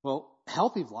 Well,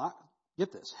 healthy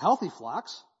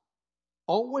flocks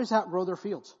always outgrow their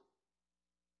fields.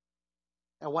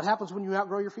 And what happens when you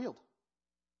outgrow your field?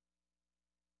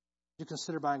 You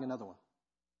consider buying another one.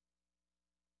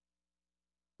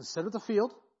 Consider the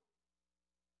field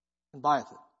and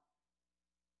buyeth it.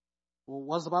 Well,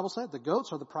 what does the Bible say? The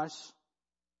goats are the price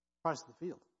of the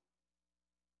field.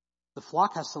 The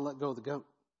flock has to let go of the goat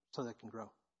so that it can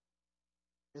grow.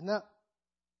 Isn't that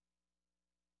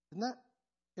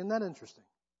interesting?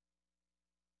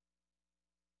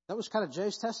 That was kind of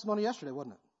Jay's testimony yesterday,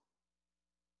 wasn't it?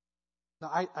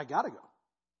 Now, I gotta go.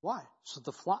 Why? So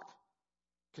the flock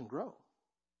can grow.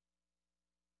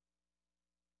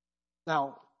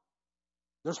 Now,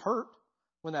 there's hurt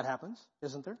when that happens,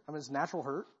 isn't there? I mean, it's natural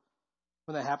hurt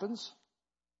when that happens.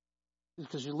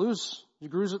 Because you lose a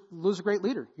great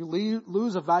leader. You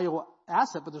lose a valuable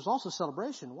asset, but there's also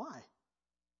celebration. Why?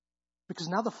 Because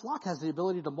now the flock has the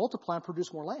ability to multiply and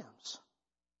produce more lambs.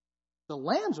 The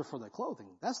lambs are for their clothing.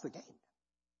 That's the game.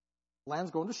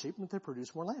 Lambs go into sheep and they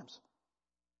produce more lambs.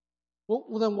 Well,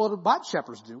 then what do bad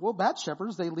shepherds do? Well, bad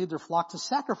shepherds, they lead their flock to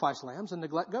sacrifice lambs and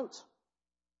neglect goats.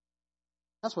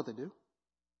 That's what they do.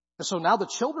 And so now the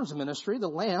children's ministry, the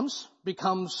lambs,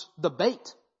 becomes the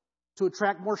bait to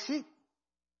attract more sheep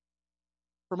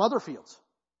from other fields.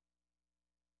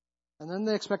 And then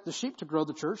they expect the sheep to grow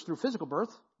the church through physical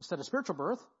birth instead of spiritual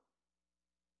birth.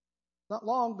 Not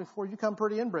long before you come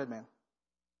pretty inbred, man.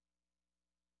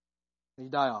 And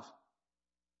you die off.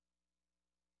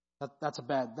 That's a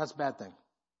bad thing.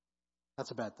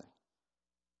 That's a bad thing.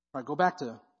 All right, go back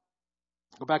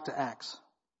to Acts,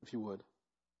 if you would.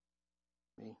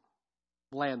 Let me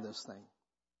land this thing.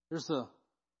 Here's the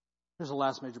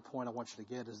last major point I want you to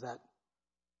get, is that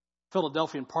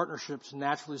Philadelphian partnerships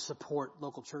naturally support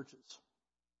local churches.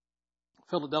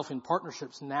 Philadelphian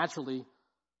partnerships naturally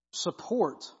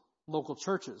support local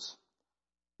churches.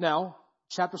 Now,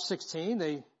 chapter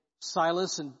 16,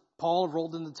 Silas and Paul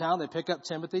rolled into town. They pick up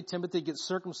Timothy. Timothy gets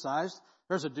circumcised.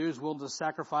 There's a dude who's willing to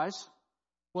sacrifice,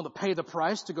 willing to pay the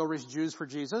price to go reach Jews for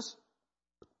Jesus.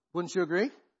 Wouldn't you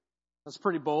agree? That's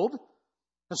pretty bold.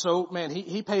 And so, man,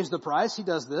 he pays the price. He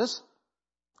does this.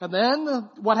 And then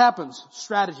what happens?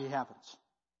 Strategy happens.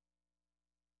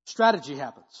 Strategy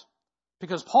happens.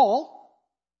 Because Paul,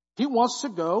 he wants to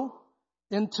go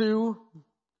into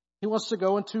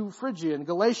Phrygia and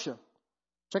Galatia.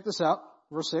 Check this out.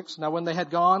 Verse 6. Now when they had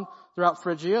gone throughout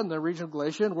Phrygia and the region of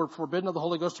Galatia and were forbidden of the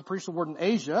Holy Ghost to preach the word in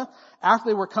Asia, after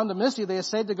they were come to Mysia, they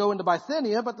essayed to go into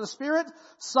Bithynia, but the Spirit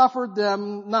suffered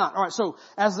them not. Alright, so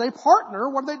as they partner,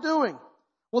 what are they doing?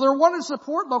 Well, they're wanting to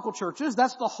support local churches.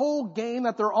 That's the whole game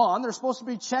that they're on. They're supposed to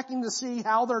be checking to see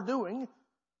how they're doing.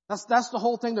 That's the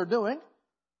whole thing they're doing.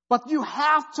 But you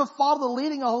have to follow the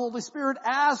leading of the Holy Spirit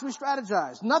as we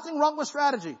strategize. Nothing wrong with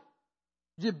strategy.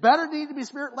 You better need to be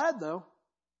Spirit-led, though.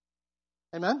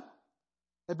 Amen?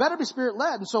 It better be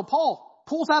Spirit-led. And so Paul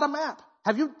pulls out a map.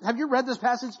 Have you read this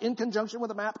passage in conjunction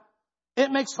with a map?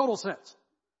 It makes total sense.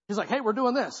 He's like, hey, we're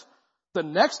doing this. The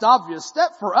next obvious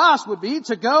step for us would be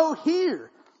to go here.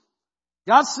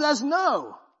 God says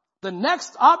no. The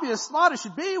next obvious thought it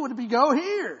should be would be go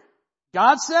here.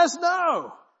 God says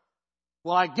no.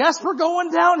 Well, I guess we're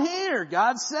going down here.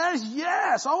 God says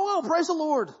yes. Oh, well, praise the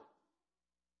Lord.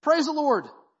 Praise the Lord.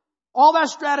 All that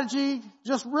strategy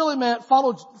just really meant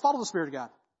follow the Spirit of God.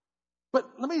 But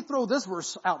let me throw this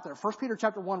verse out there. 1 Peter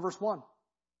chapter 1 verse 1.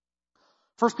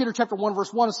 1 Peter chapter 1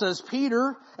 verse 1, it says,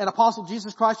 Peter, an apostle of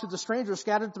Jesus Christ to the strangers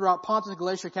scattered throughout Pontus,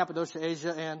 Galatia, Cappadocia,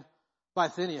 Asia, and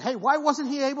Bithynia. Hey, why wasn't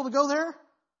he able to go there?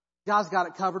 God's got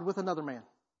it covered with another man.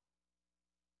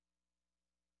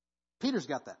 Peter's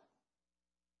got that.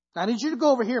 I need you to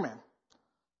go over here, man.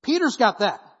 Peter's got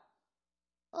that.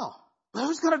 Oh, but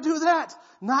who's going to do that?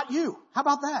 Not you. How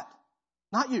about that?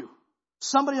 Not you.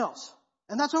 Somebody else.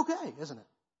 And that's okay, isn't it?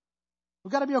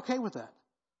 We've got to be okay with that.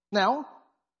 Now,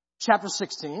 chapter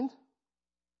 16.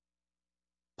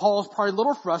 Paul's probably a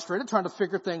little frustrated, trying to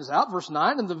figure things out. Verse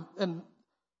 9,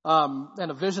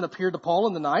 and a vision appeared to Paul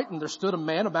in the night, and there stood a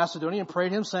man of Macedonia and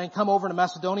prayed him, saying, come over to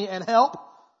Macedonia and help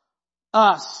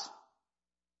us.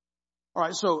 All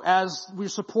right, so as we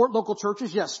support local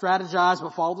churches, yes, strategize,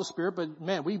 but follow the Spirit. But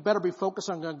man, we better be focused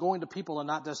on going to people and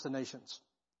not destinations.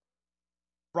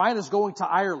 Brian is going to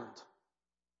Ireland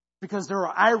because there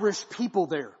are Irish people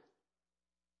there.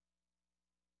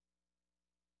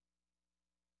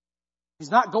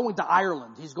 He's not going to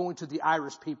Ireland. He's going to the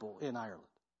Irish people in Ireland.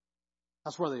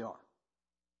 That's where they are.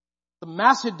 The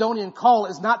Macedonian call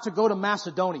is not to go to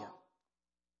Macedonia.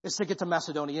 It's to get to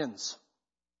Macedonians.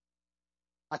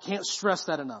 I can't stress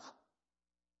that enough.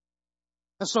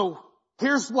 And so,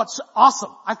 here's what's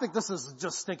awesome. I think this is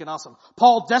just stinking awesome.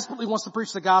 Paul desperately wants to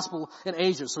preach the gospel in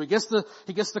Asia. So he gets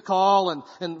the call, and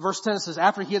in verse 10 it says,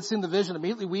 after he had seen the vision,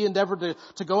 immediately we endeavored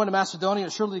to go into Macedonia,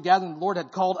 and surely the gathering the Lord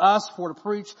had called us for to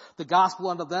preach the gospel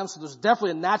unto them. So there's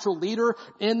definitely a natural leader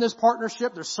in this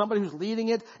partnership. There's somebody who's leading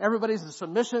it. Everybody's in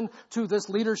submission to this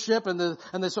leadership, and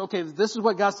they say, okay, this is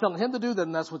what God's telling him to do,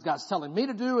 then that's what God's telling me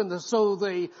to do. And so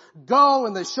they go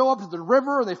and they show up to the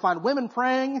river, and they find women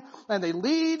praying, and they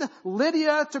lead Lydia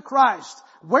to Christ.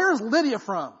 Where is Lydia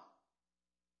from?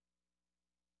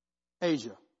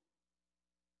 Asia.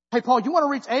 Hey, Paul, you want to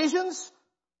reach Asians?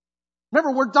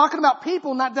 Remember, we're talking about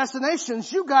people, not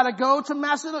destinations. You gotta go to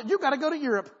Macedonia. You gotta go to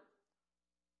Europe.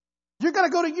 You gotta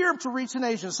go to Europe to reach an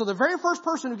Asian. So the very first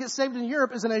person who gets saved in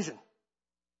Europe is an Asian.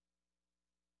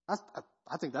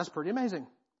 I think that's pretty amazing.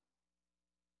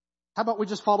 How about we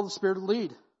just follow the Spirit of the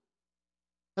lead?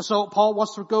 And so Paul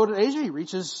wants to go to Asia. He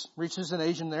reaches an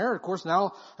Asian there. Of course,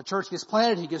 now a church gets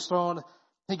planted. He gets thrown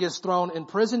in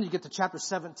prison. You get to chapter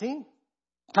 17.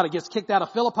 Kind of gets kicked out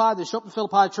of Philippi. They show up in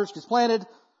Philippi. The church gets planted.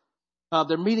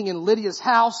 They're meeting in Lydia's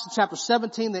house. Chapter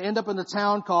 17, they end up in the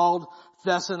town called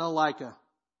Thessalonica.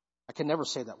 I can never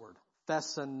say that word.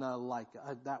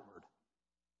 Thessalonica. That word.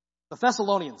 The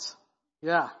Thessalonians.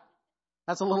 Yeah.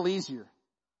 That's a little easier.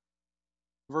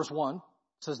 Verse 1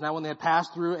 says, now when they had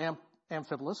passed through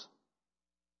Amphipolis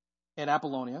and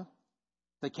Apollonia,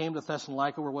 they came to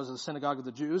Thessalonica, where was the synagogue of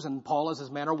the Jews, and Paul, as his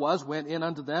manner was, went in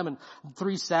unto them, and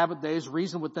 3 Sabbath days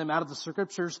reasoned with them out of the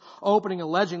scriptures, opening,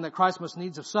 alleging that Christ must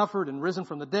needs have suffered and risen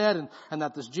from the dead, and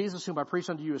that this Jesus whom I preach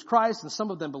unto you is Christ. And some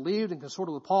of them believed and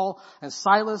consorted with Paul and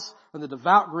Silas, and the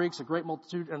devout Greeks, a great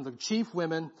multitude, and the chief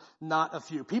women, not a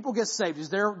few. People get saved. He's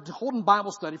there holding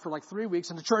Bible study for like 3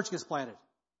 weeks, and the church gets planted.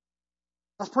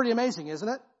 That's pretty amazing, isn't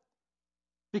it?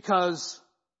 Because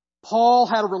Paul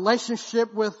had a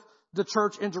relationship with the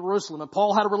church in Jerusalem. And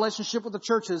Paul had a relationship with the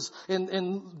churches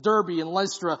in Derbe and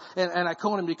Lystra and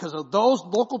Iconium because of those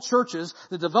local churches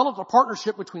that developed a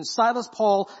partnership between Silas,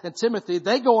 Paul, and Timothy.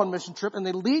 They go on mission trip and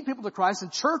they lead people to Christ,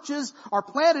 and churches are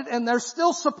planted and they're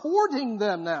still supporting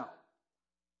them now.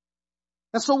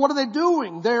 And so what are they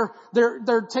doing?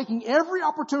 They're taking every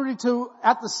opportunity to,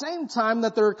 at the same time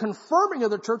that they're confirming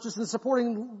other churches and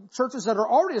supporting churches that are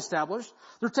already established,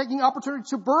 they're taking opportunity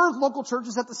to birth local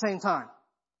churches at the same time.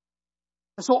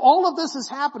 And so all of this is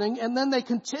happening, and then they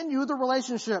continue the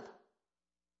relationship.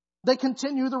 They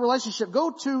continue the relationship.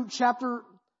 Go to chapter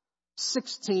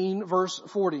 16, verse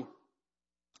 40.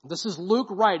 This is Luke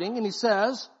writing, and he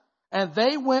says, "And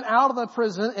they went out of the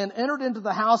prison and entered into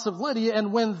the house of Lydia,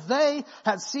 and when they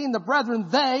had seen the brethren,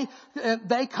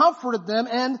 they comforted them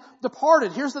and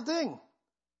departed." Here's the thing.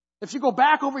 If you go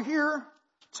back over here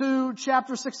to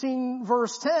chapter 16,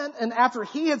 verse 10, "And after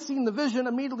he had seen the vision,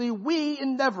 immediately we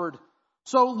endeavored."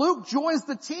 So Luke joins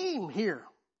the team here.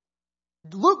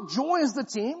 Luke joins the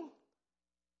team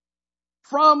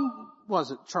from,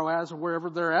 Troas or wherever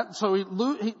they're at. So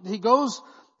he goes,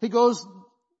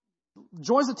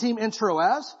 joins the team in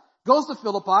Troas, goes to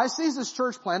Philippi, sees this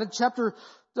church planted. Chapter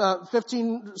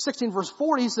 16 verse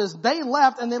 40 says they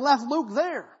left, and they left Luke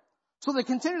there. So they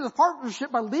continue the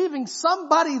partnership by leaving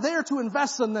somebody there to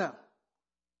invest in them.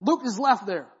 Luke is left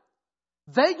there.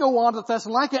 They go on to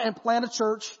Thessalonica and plant a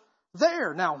church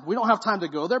there. Now, we don't have time to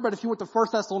go there, but if you went to 1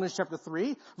 Thessalonians chapter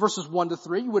 3, verses 1 to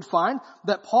 3, you would find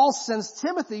that Paul sends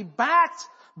Timothy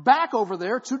back over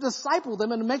there to disciple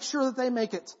them and to make sure that they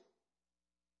make it.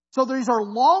 So these are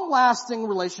long-lasting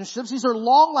relationships. These are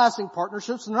long-lasting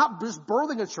partnerships. They're not just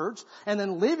birthing a church and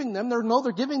then leaving them.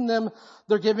 They're giving them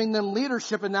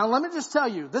leadership. And now let me just tell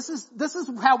you, this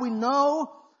is how we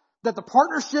know that the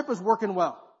partnership is working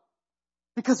well.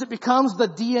 Because it becomes the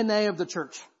DNA of the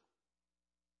church.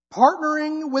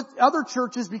 Partnering with other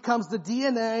churches becomes the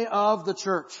DNA of the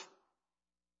church.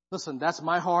 Listen, that's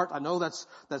my heart. I know that's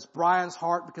Brian's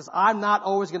heart, because I'm not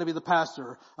always going to be the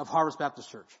pastor of Harvest Baptist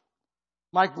Church.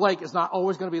 Mike Blake is not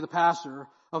always going to be the pastor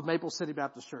of Maple City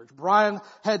Baptist Church. Brian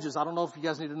Hedges, I don't know if you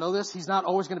guys need to know this, he's not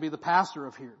always going to be the pastor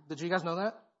of here. Did you guys know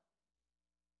that?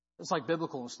 It's like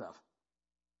biblical and stuff.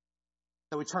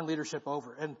 That we turn leadership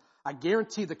over. And I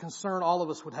guarantee the concern all of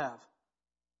us would have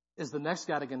is the next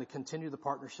guy going to continue the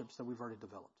partnerships that we've already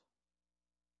developed.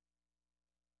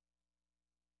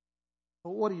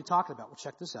 Well, what are you talking about? Well,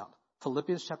 check this out.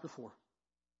 Philippians chapter 4.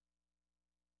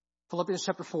 Philippians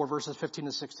chapter 4, verses 15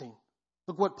 to 16.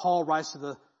 Look what Paul writes to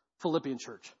the Philippian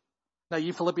church. "Now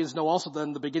ye Philippians know also that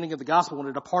in the beginning of the gospel, when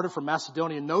I departed from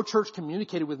Macedonia, no church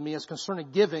communicated with me as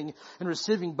concerning giving and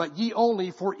receiving, but ye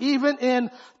only, for even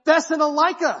in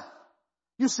Thessalonica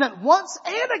you sent once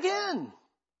and again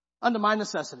unto my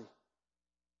necessity."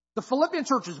 The Philippian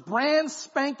church is brand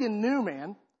spanking new,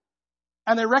 man.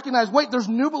 And they recognize, wait, there's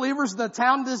new believers in the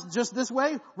town just this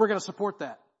way? We're going to support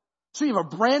that. So you have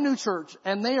a brand new church,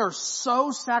 and they are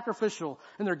so sacrificial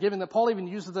in their giving that Paul even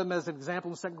uses them as an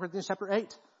example in 2 Corinthians chapter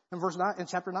 8 and verse 9, in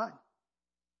chapter 9.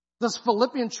 This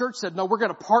Philippian church said, no, we're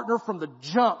going to partner from the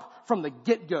jump, from the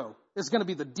get-go. It's going to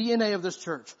be the DNA of this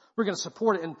church. We're going to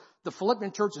support it. And the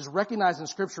Philippian church is recognized in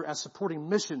Scripture as supporting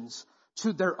missions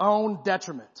to their own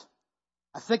detriment.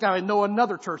 I think I know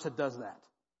another church that does that.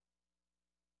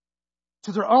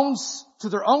 To their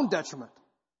own detriment,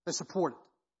 they support it.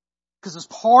 Because it's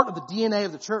part of the DNA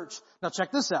of the church. Now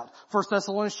check this out. 1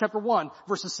 Thessalonians chapter 1,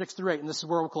 verses 6 through 8, and this is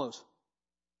where we'll close.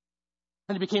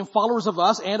 "And you became followers of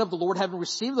us and of the Lord, having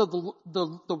received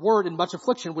the word in much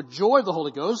affliction with joy of the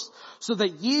Holy Ghost, so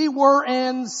that ye were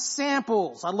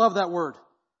ensamples." I love that word.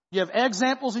 You have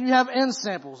examples and you have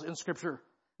ensamples in Scripture.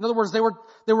 In other words, they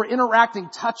were interacting,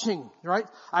 touching, right?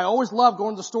 I always loved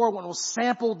going to the store when it was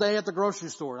sample day at the grocery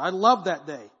store. I loved that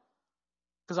day.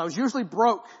 Because I was usually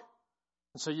broke.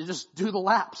 And so you just do the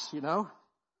laps, you know.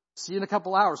 See you in a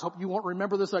couple hours. Hope you won't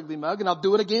remember this ugly mug, and I'll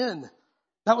do it again.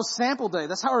 That was sample day.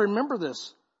 That's how I remember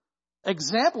this.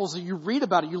 Examples, you read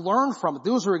about it, you learn from it.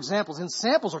 Those are examples. And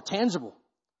samples are tangible.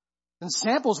 And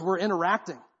samples were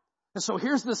interacting. And so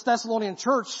here's this Thessalonian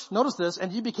church. Notice this.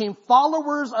 "And you became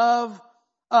followers of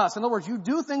us." In other words, you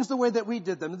do things the way that we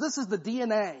did them. This is the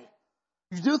DNA.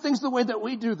 You do things the way that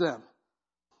we do them.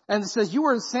 And it says, "You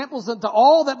were samples to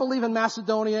all that believe in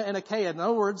Macedonia and Achaia." In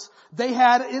other words, they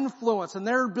had influence, and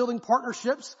they're building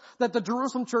partnerships that the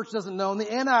Jerusalem church doesn't know and the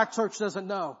Antioch church doesn't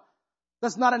know.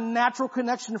 That's not a natural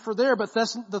connection for there, but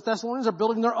the Thessalonians are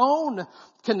building their own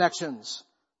connections.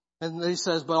 And he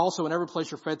says, "But also in every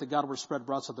place your faith that God will spread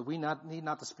abroad, so that we need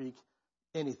not to speak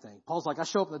anything." Paul's like, I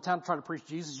show up in the town to try to preach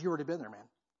Jesus. You've already been there, man.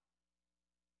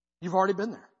 You've already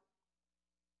been there.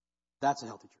 That's a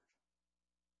healthy church.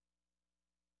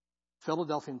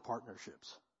 Philadelphian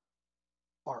partnerships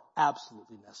are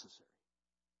absolutely necessary.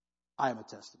 I am a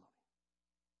testimony.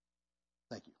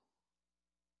 Thank you.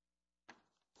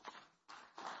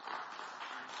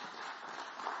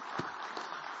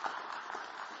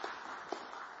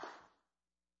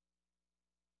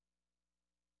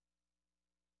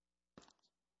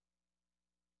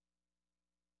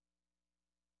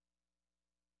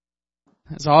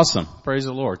 That's awesome. Praise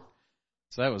the Lord.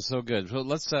 So that was so good. So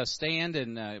let's stand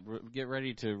and get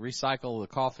ready to recycle the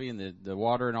coffee and the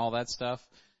water and all that stuff.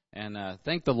 And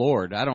thank the Lord. I don't